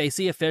boat deck, they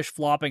see a fish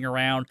flopping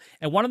around,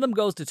 and one of them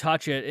goes to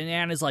touch it, and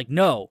Anne is like,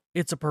 no,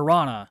 it's a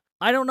piranha.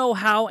 I don't know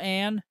how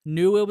Anne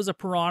knew it was a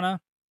piranha,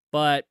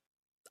 but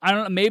I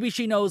don't know, maybe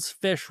she knows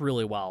fish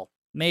really well.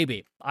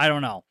 Maybe. I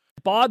don't know.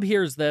 Bob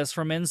hears this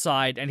from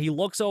inside, and he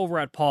looks over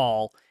at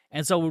Paul,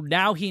 and so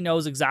now he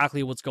knows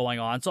exactly what's going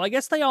on. So I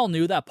guess they all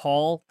knew that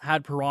Paul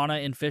had piranha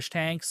in fish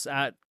tanks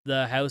at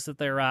the house that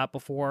they were at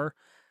before.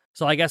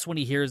 So I guess when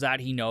he hears that,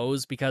 he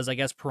knows, because I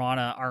guess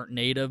piranha aren't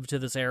native to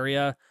this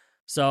area.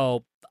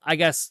 So I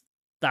guess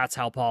that's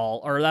how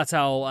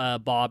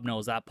Bob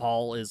knows that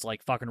Paul is,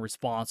 like, fucking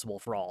responsible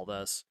for all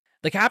this.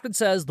 The captain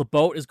says the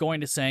boat is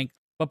going to sink,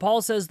 but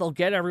Paul says they'll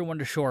get everyone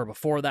to shore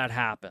before that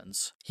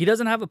happens. He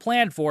doesn't have a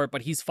plan for it,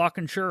 but he's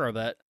fucking sure of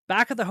it.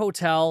 Back at the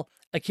hotel,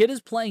 a kid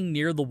is playing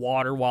near the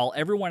water while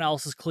everyone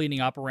else is cleaning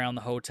up around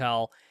the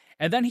hotel,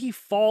 and then he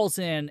falls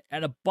in,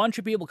 and a bunch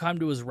of people come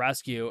to his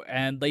rescue,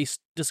 and they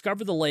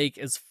discover the lake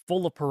is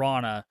full of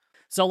piranha.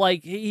 So,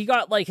 like, he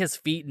got, like, his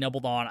feet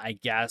nibbled on, I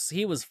guess.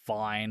 He was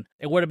fine.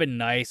 It would have been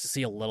nice to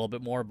see a little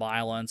bit more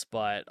violence,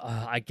 but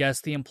I guess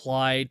the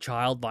implied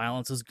child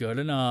violence is good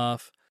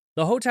enough.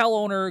 The hotel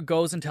owner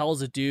goes and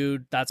tells a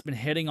dude that's been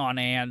hitting on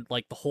Anne,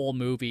 like, the whole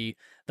movie,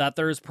 that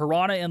there's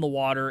piranha in the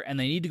water, and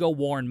they need to go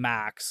warn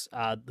Max,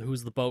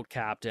 who's the boat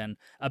captain,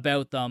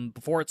 about them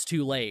before it's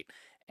too late.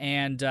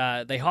 And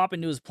they hop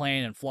into his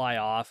plane and fly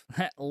off.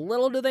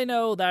 Little do they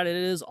know that it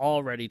is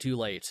already too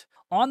late.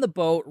 On the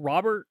boat,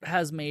 Robert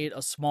has made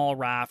a small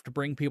raft to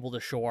bring people to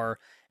shore,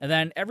 and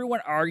then everyone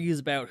argues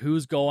about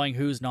who's going,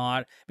 who's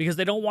not, because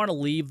they don't want to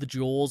leave the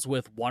jewels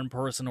with one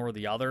person or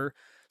the other.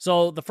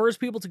 So the first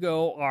people to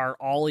go are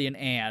Ollie and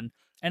Anne,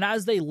 and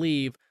as they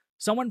leave,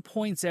 someone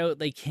points out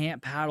they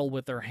can't paddle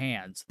with their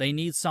hands. They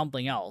need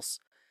something else.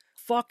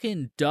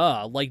 Fucking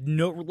duh.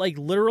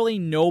 Literally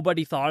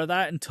nobody thought of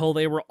that until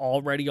they were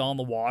already on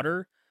the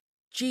water.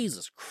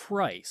 Jesus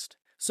Christ.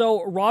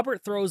 So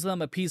Robert throws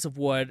them a piece of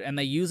wood, and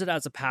they use it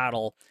as a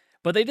paddle,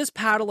 but they just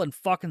paddle in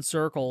fucking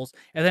circles,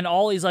 and then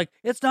Ollie's like,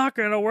 it's not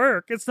gonna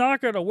work, it's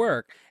not gonna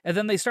work. And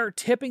then they start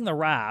tipping the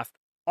raft.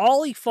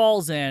 Ollie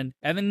falls in,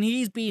 and then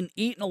he's being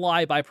eaten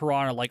alive by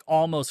piranha, like,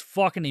 almost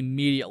fucking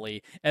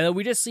immediately. And then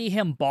we just see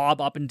him bob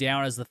up and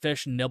down as the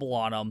fish nibble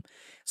on him.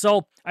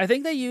 So I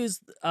think they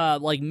used,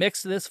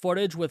 mixed this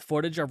footage with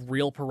footage of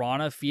real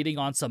piranha feeding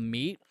on some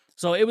meat.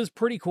 So it was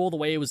pretty cool the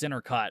way it was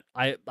intercut.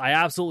 I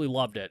absolutely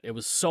loved it. It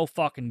was so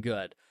fucking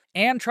good.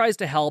 Anne tries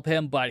to help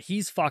him, but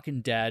he's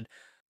fucking dead.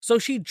 So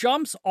she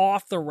jumps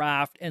off the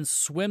raft and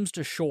swims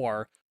to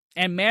shore,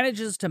 and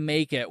manages to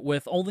make it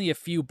with only a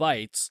few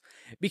bites,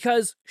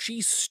 because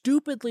she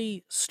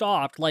stupidly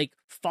stopped like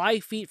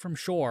 5 feet from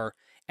shore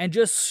and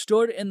just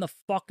stood in the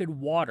fucking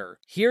water.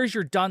 Here's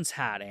your dunce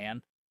hat,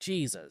 Anne.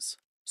 Jesus.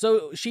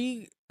 So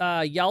she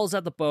yells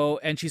at the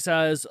boat, and she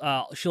says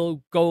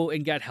she'll go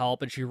and get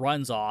help, and she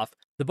runs off.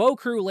 The boat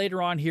crew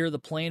later on hear the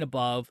plane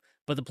above,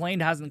 but the plane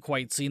hasn't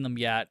quite seen them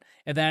yet.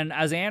 And then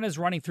as Anne is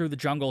running through the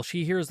jungle,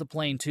 she hears the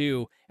plane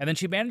too, and then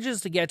she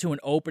manages to get to an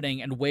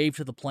opening and wave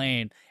to the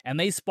plane, and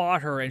they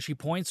spot her, and she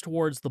points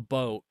towards the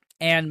boat.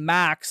 And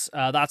Max,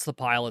 that's the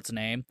pilot's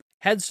name,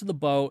 heads to the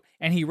boat,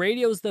 and he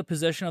radios the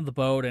position of the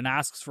boat and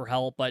asks for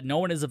help, but no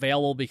one is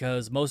available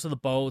because most of the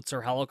boats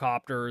or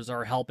helicopters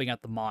are helping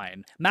at the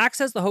mine. Max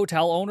has the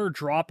hotel owner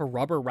drop a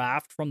rubber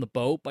raft from the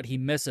boat, but he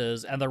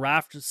misses, and the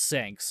raft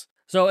sinks.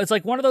 So it's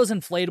like one of those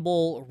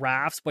inflatable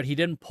rafts, but he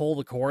didn't pull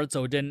the cord,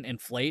 so it didn't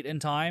inflate in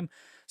time.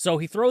 So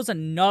he throws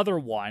another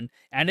one,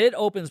 and it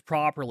opens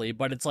properly,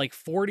 but it's like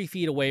 40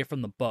 feet away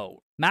from the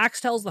boat. Max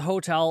tells the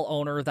hotel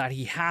owner that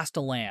he has to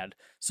land,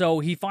 so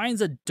he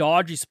finds a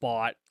dodgy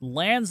spot,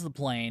 lands the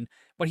plane,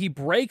 but he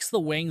breaks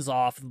the wings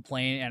off the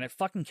plane, and it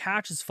fucking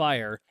catches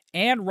fire,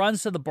 and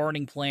runs to the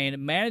burning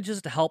plane,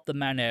 manages to help the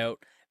men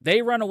out.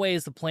 They run away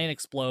as the plane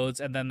explodes,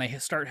 and then they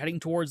start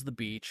heading towards the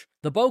beach.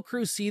 The boat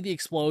crew see the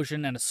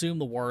explosion and assume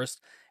the worst,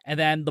 and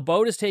then the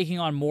boat is taking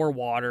on more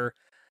water,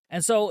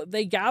 And so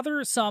they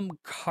gather some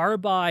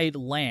carbide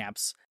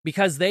lamps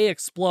because they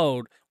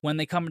explode when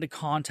they come into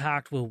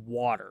contact with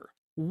water.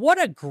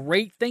 What a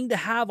great thing to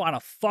have on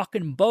a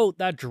fucking boat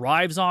that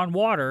drives on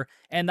water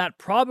and that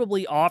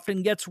probably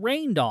often gets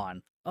rained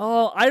on.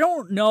 Oh, I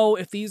don't know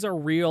if these are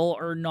real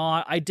or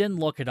not. I didn't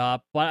look it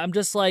up, but I'm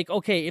just like,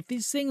 okay, if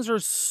these things are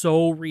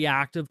so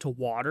reactive to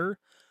water,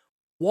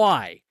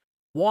 why?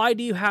 Why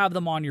do you have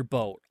them on your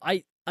boat?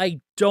 I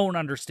don't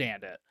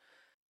understand it.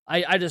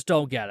 I just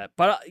don't get it.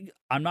 But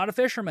I'm not a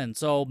fisherman,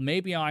 so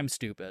maybe I'm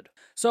stupid.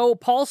 So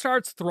Paul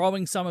starts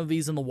throwing some of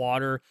these in the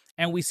water,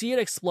 and we see it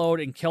explode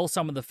and kill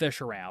some of the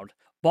fish around.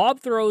 Bob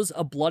throws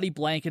a bloody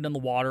blanket in the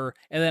water,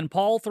 and then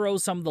Paul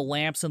throws some of the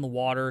lamps in the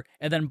water,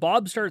 and then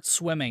Bob starts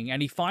swimming,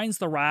 and he finds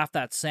the raft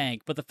that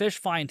sank, but the fish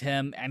find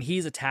him, and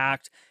he's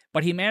attacked,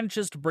 but he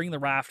manages to bring the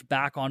raft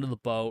back onto the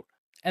boat.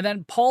 And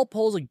then Paul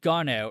pulls a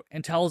gun out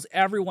and tells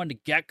everyone to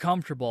get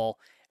comfortable,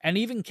 and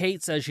even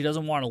Kate says she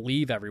doesn't want to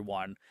leave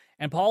everyone.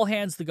 And Paul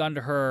hands the gun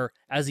to her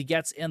as he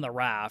gets in the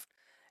raft.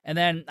 And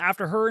then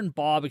after her and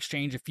Bob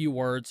exchange a few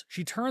words,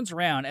 she turns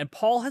around and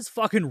Paul has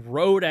fucking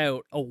rowed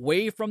out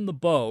away from the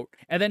boat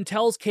and then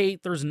tells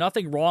Kate there's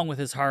nothing wrong with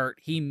his heart.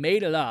 He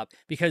made it up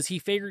because he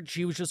figured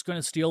she was just going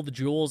to steal the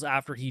jewels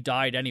after he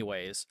died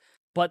anyways.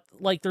 But,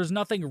 like, there's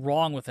nothing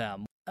wrong with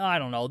him. I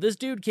don't know. This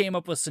dude came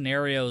up with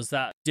scenarios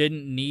that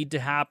didn't need to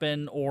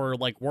happen or,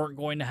 like, weren't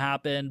going to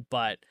happen.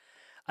 But,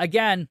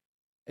 again,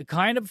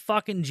 kind of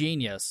fucking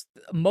genius.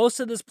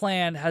 Most of this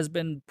plan has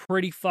been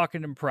pretty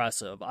fucking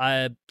impressive.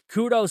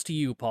 Kudos to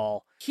you,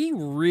 Paul. He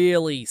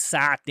really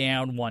sat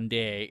down one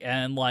day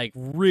and, like,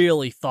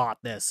 really thought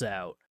this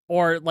out.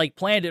 Or, like,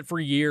 planned it for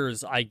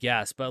years, I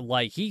guess. But,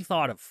 like, he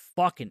thought of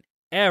fucking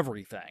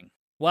everything.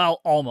 Well,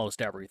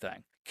 almost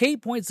everything.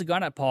 Kate points the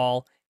gun at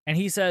Paul, and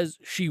he says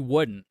she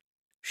wouldn't.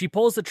 She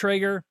pulls the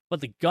trigger,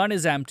 but the gun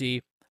is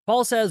empty.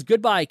 Paul says,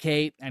 "Goodbye,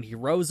 Kate," and he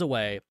rows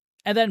away.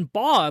 And then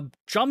Bob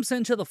jumps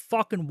into the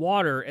fucking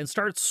water and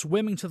starts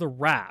swimming to the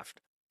raft.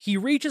 He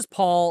reaches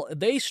Paul,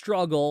 they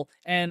struggle,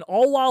 and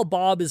all while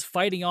Bob is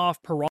fighting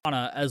off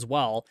Piranha as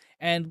well.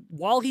 And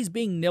while he's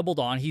being nibbled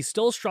on, he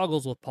still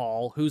struggles with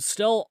Paul, who's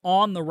still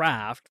on the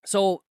raft.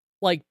 So,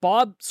 like,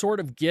 Bob sort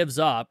of gives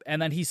up,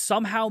 and then he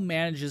somehow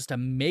manages to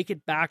make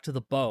it back to the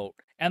boat.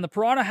 And the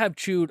piranha have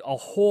chewed a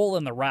hole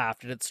in the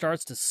raft, and it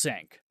starts to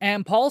sink.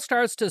 And Paul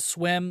starts to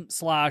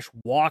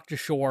swim/walk to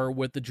shore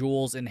with the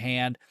jewels in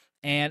hand.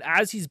 And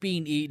as he's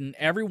being eaten,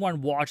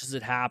 everyone watches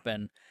it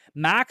happen.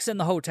 Max and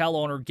the hotel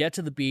owner get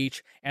to the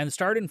beach and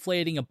start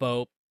inflating a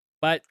boat,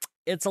 but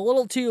it's a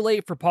little too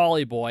late for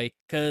Paulie Boy,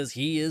 because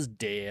he is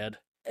dead.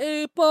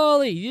 "Hey,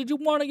 Paulie, did you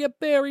want to get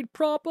buried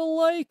proper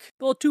like?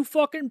 Well, too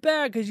fucking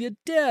bad, because you're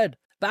dead."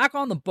 Back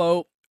on the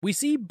boat, we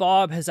see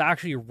Bob has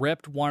actually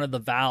ripped one of the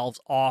valves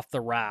off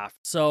the raft,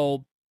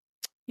 so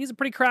he's a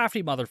pretty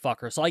crafty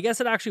motherfucker. So I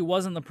guess it actually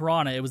wasn't the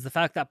piranha. It was the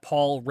fact that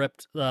Paul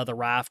ripped the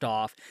raft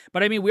off.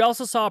 But I mean, we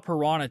also saw a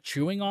piranha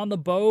chewing on the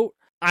boat.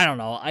 I don't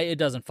know. It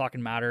doesn't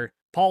fucking matter.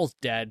 Paul's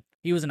dead.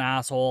 He was an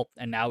asshole,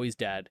 and now he's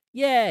dead.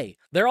 Yay!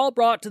 They're all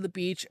brought to the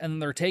beach, and then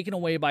they're taken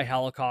away by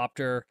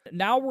helicopter.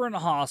 Now we're in a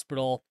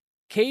hospital.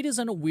 Kate is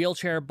in a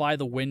wheelchair by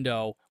the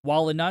window,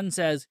 while the nun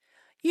says,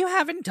 "You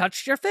haven't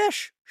touched your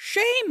fish.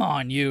 Shame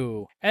on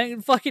you."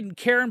 And fucking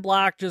Karen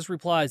Black just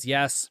replies,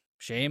 "Yes,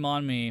 shame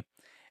on me."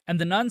 And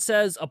the nun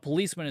says a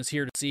policeman is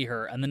here to see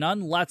her, and the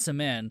nun lets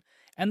him in,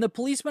 and the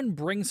policeman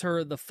brings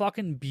her the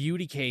fucking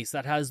beauty case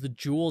that has the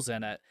jewels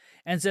in it,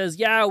 and says,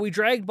 "Yeah, we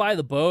dragged by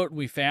the boat and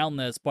we found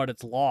this, but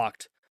it's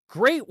locked."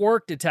 Great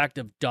work,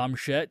 detective dumb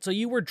shit. So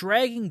you were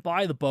dragging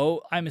by the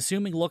boat, I'm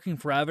assuming looking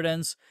for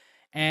evidence,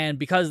 and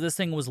because this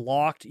thing was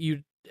locked,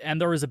 and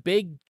there was a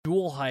big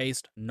jewel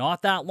heist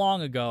not that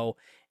long ago,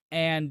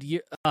 and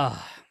you,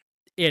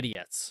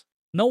 idiots.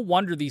 No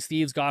wonder these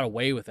thieves got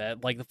away with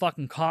it. Like, the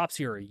fucking cops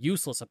here are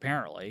useless,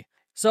 apparently.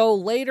 So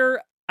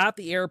later, at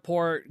the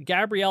airport,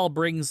 Gabrielle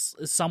brings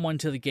someone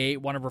to the gate,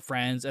 one of her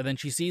friends, and then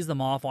she sees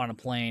them off on a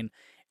plane.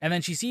 And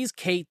then she sees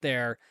Kate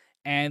there,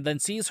 and then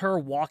sees her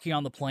walking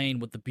on the plane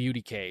with the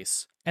beauty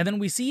case. And then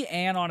we see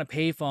Anne on a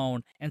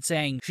payphone and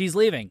saying, "She's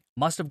leaving.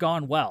 Must have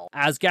gone well,"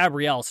 as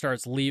Gabrielle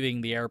starts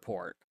leaving the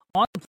airport.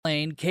 On the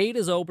plane, Kate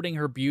is opening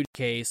her beauty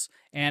case,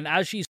 and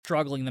as she's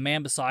struggling, the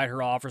man beside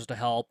her offers to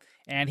help,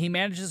 and he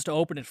manages to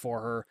open it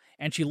for her,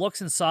 and she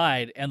looks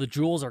inside, and the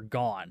jewels are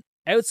gone.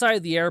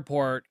 Outside the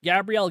airport,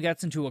 Gabrielle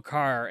gets into a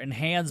car and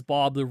hands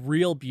Bob the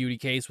real beauty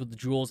case with the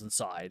jewels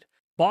inside.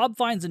 Bob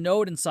finds a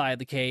note inside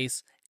the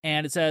case,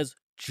 and it says,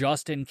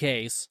 "Just in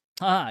case."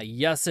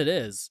 Yes it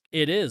is.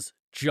 It is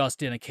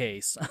just in a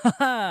case.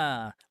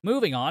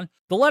 Moving on.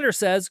 The letter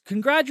says,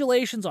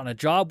 "Congratulations on a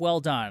job well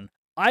done.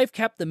 I've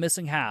kept the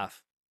missing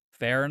half."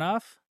 Fair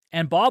enough.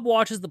 And Bob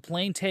watches the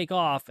plane take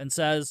off and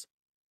says,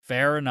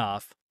 "Fair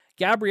enough."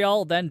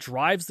 Gabrielle then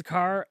drives the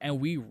car and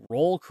we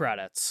roll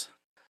credits.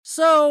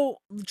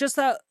 So, just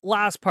that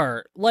last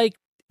part. Like,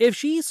 if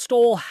she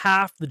stole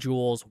half the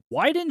jewels,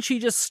 why didn't she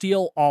just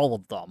steal all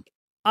of them?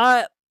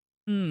 I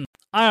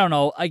don't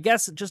know. I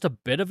guess just a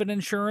bit of an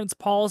insurance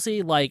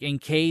policy, like in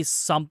case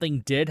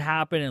something did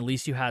happen, at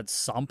least you had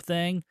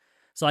something.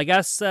 So I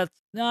guess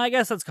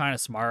that's kind of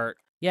smart.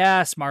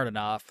 Yeah, smart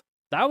enough.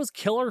 That was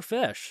Killer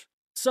Fish.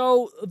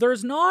 So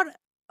there's not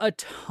a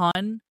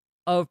ton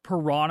of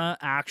piranha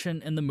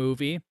action in the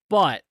movie,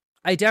 but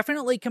I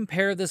definitely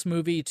compare this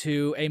movie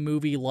to a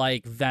movie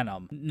like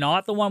Venom.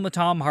 Not the one with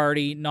Tom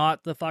Hardy,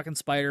 not the fucking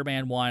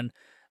Spider-Man one.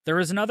 There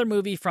is another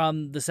movie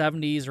from the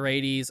 70s or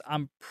 80s.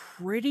 I'm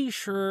pretty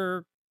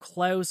sure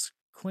Klaus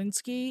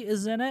Kinski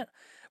is in it.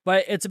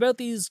 But it's about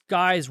these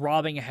guys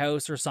robbing a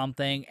house or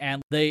something,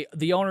 and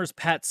the owner's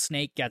pet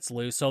snake gets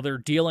loose, so they're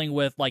dealing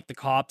with, like, the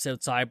cops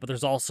outside, but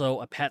there's also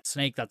a pet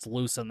snake that's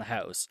loose in the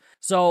house.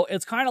 So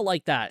it's kind of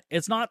like that.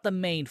 It's not the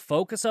main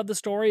focus of the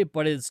story,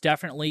 but it's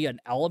definitely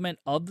an element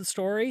of the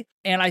story,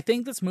 and I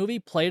think this movie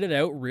played it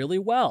out really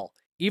well.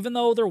 Even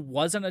though there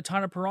wasn't a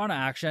ton of piranha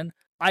action,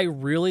 I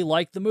really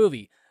liked the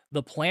movie.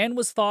 The plan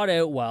was thought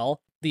out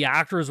well. The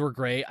actors were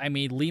great. I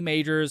mean, Lee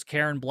Majors,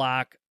 Karen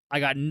Black, I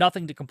got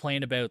nothing to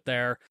complain about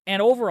there.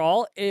 And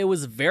overall, it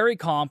was very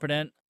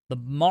competent. The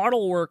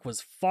model work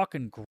was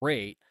fucking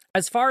great.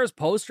 As far as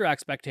poster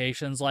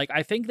expectations, like,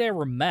 I think they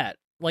were met.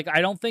 Like, I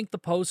don't think the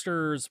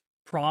posters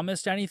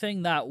promised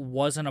anything that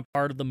wasn't a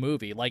part of the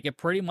movie. Like, it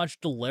pretty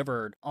much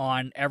delivered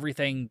on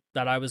everything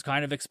that I was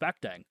kind of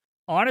expecting.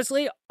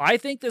 Honestly, I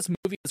think this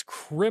movie is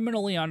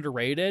criminally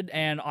underrated,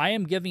 and I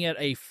am giving it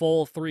a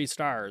full 3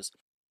 stars.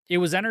 It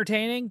was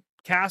entertaining.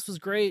 Cast was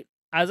great.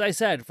 As I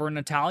said, for an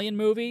Italian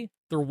movie,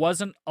 there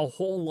wasn't a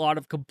whole lot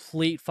of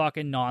complete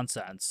fucking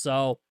nonsense.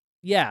 So,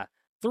 yeah,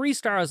 3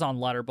 stars on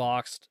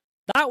Letterboxd.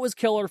 That was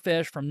Killer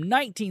Fish from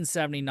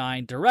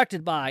 1979,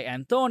 directed by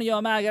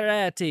Antonio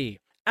Margheriti.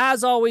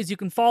 As always, you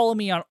can follow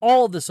me on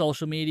all of the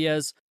social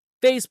medias.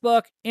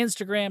 Facebook,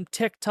 Instagram,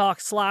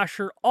 TikTok,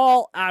 Slasher,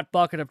 all at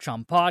Bucket of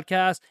Chum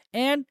Podcast.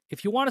 And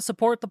if you want to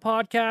support the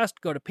podcast,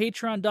 go to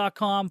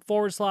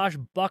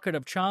patreon.com/Bucket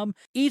of Chum.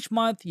 Each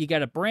month, you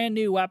get a brand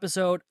new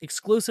episode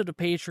exclusive to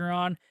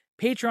Patreon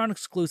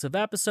exclusive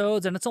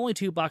episodes, and it's only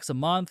 $2 a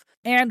month.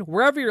 And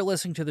wherever you're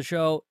listening to the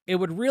show, it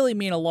would really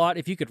mean a lot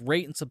if you could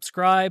rate and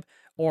subscribe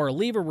or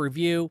leave a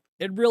review.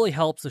 It really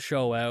helps the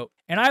show out.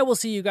 And I will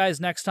see you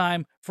guys next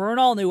time for an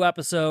all-new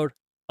episode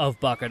of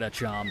Bucket of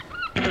Chum.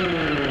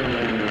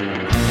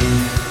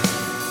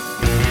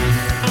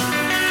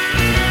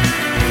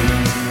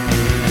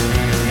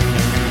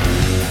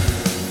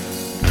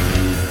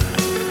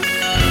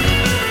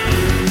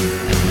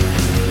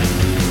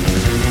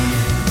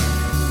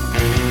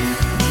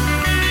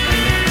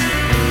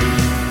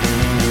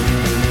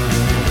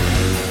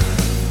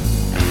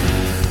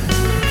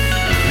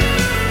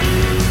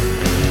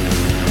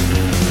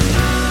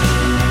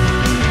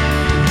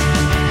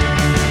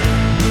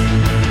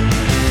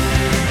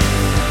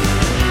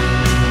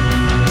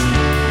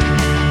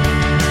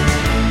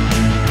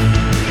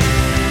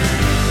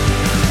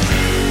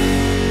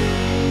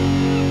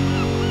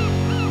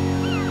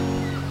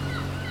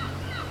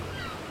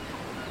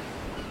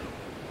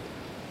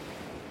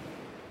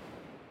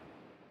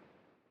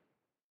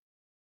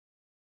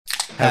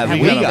 Have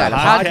we got a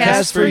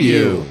podcast for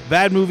you?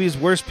 Bad movies,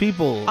 worst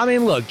people. I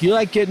mean, look, you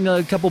like getting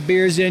a couple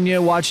beers in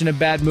you, watching a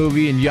bad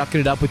movie, and yucking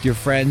it up with your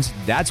friends.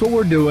 That's what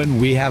we're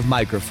doing. We have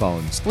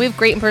microphones. We have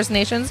great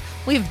impersonations.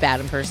 We have bad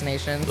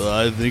impersonations.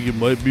 I think it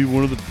might be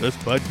one of the best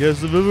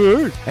podcasts I've ever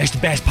heard. It's the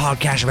best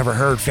podcast I've ever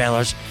heard,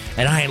 fellas.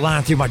 And I ain't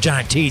lying through my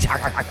giant teeth.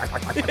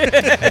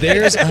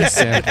 There's a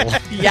sample.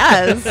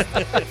 Yes.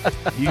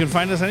 You can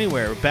find us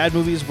anywhere.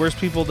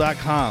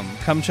 badmoviesworstpeople.com.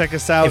 Come check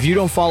us out. If you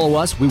don't follow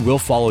us, we will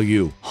follow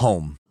you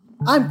home.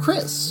 I'm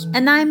Chris.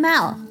 And I'm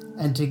Mel.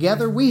 And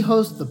together we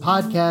host the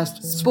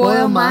podcast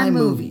Spoil My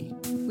Movie.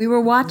 We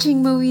were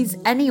watching movies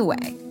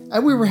anyway.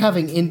 And we were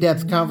having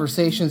in-depth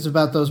conversations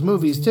about those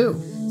movies too.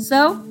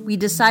 So we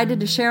decided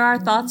to share our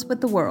thoughts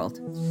with the world.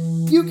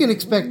 You can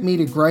expect me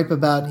to gripe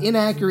about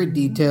inaccurate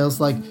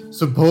details like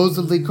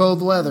supposedly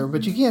cold weather,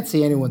 but you can't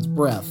see anyone's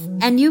breath.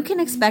 And you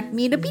can expect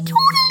me to be totally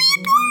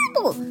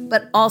adorable,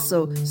 but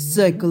also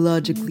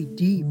psychologically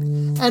deep.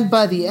 And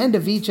by the end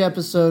of each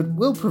episode,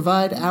 we'll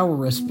provide our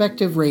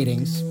respective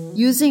ratings.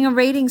 Using a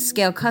rating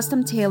scale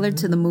custom tailored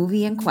to the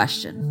movie in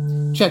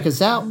question. Check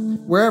us out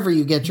wherever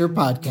you get your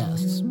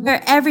podcasts.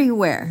 We're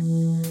everywhere.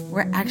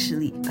 We're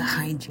actually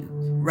behind you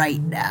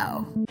right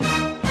now.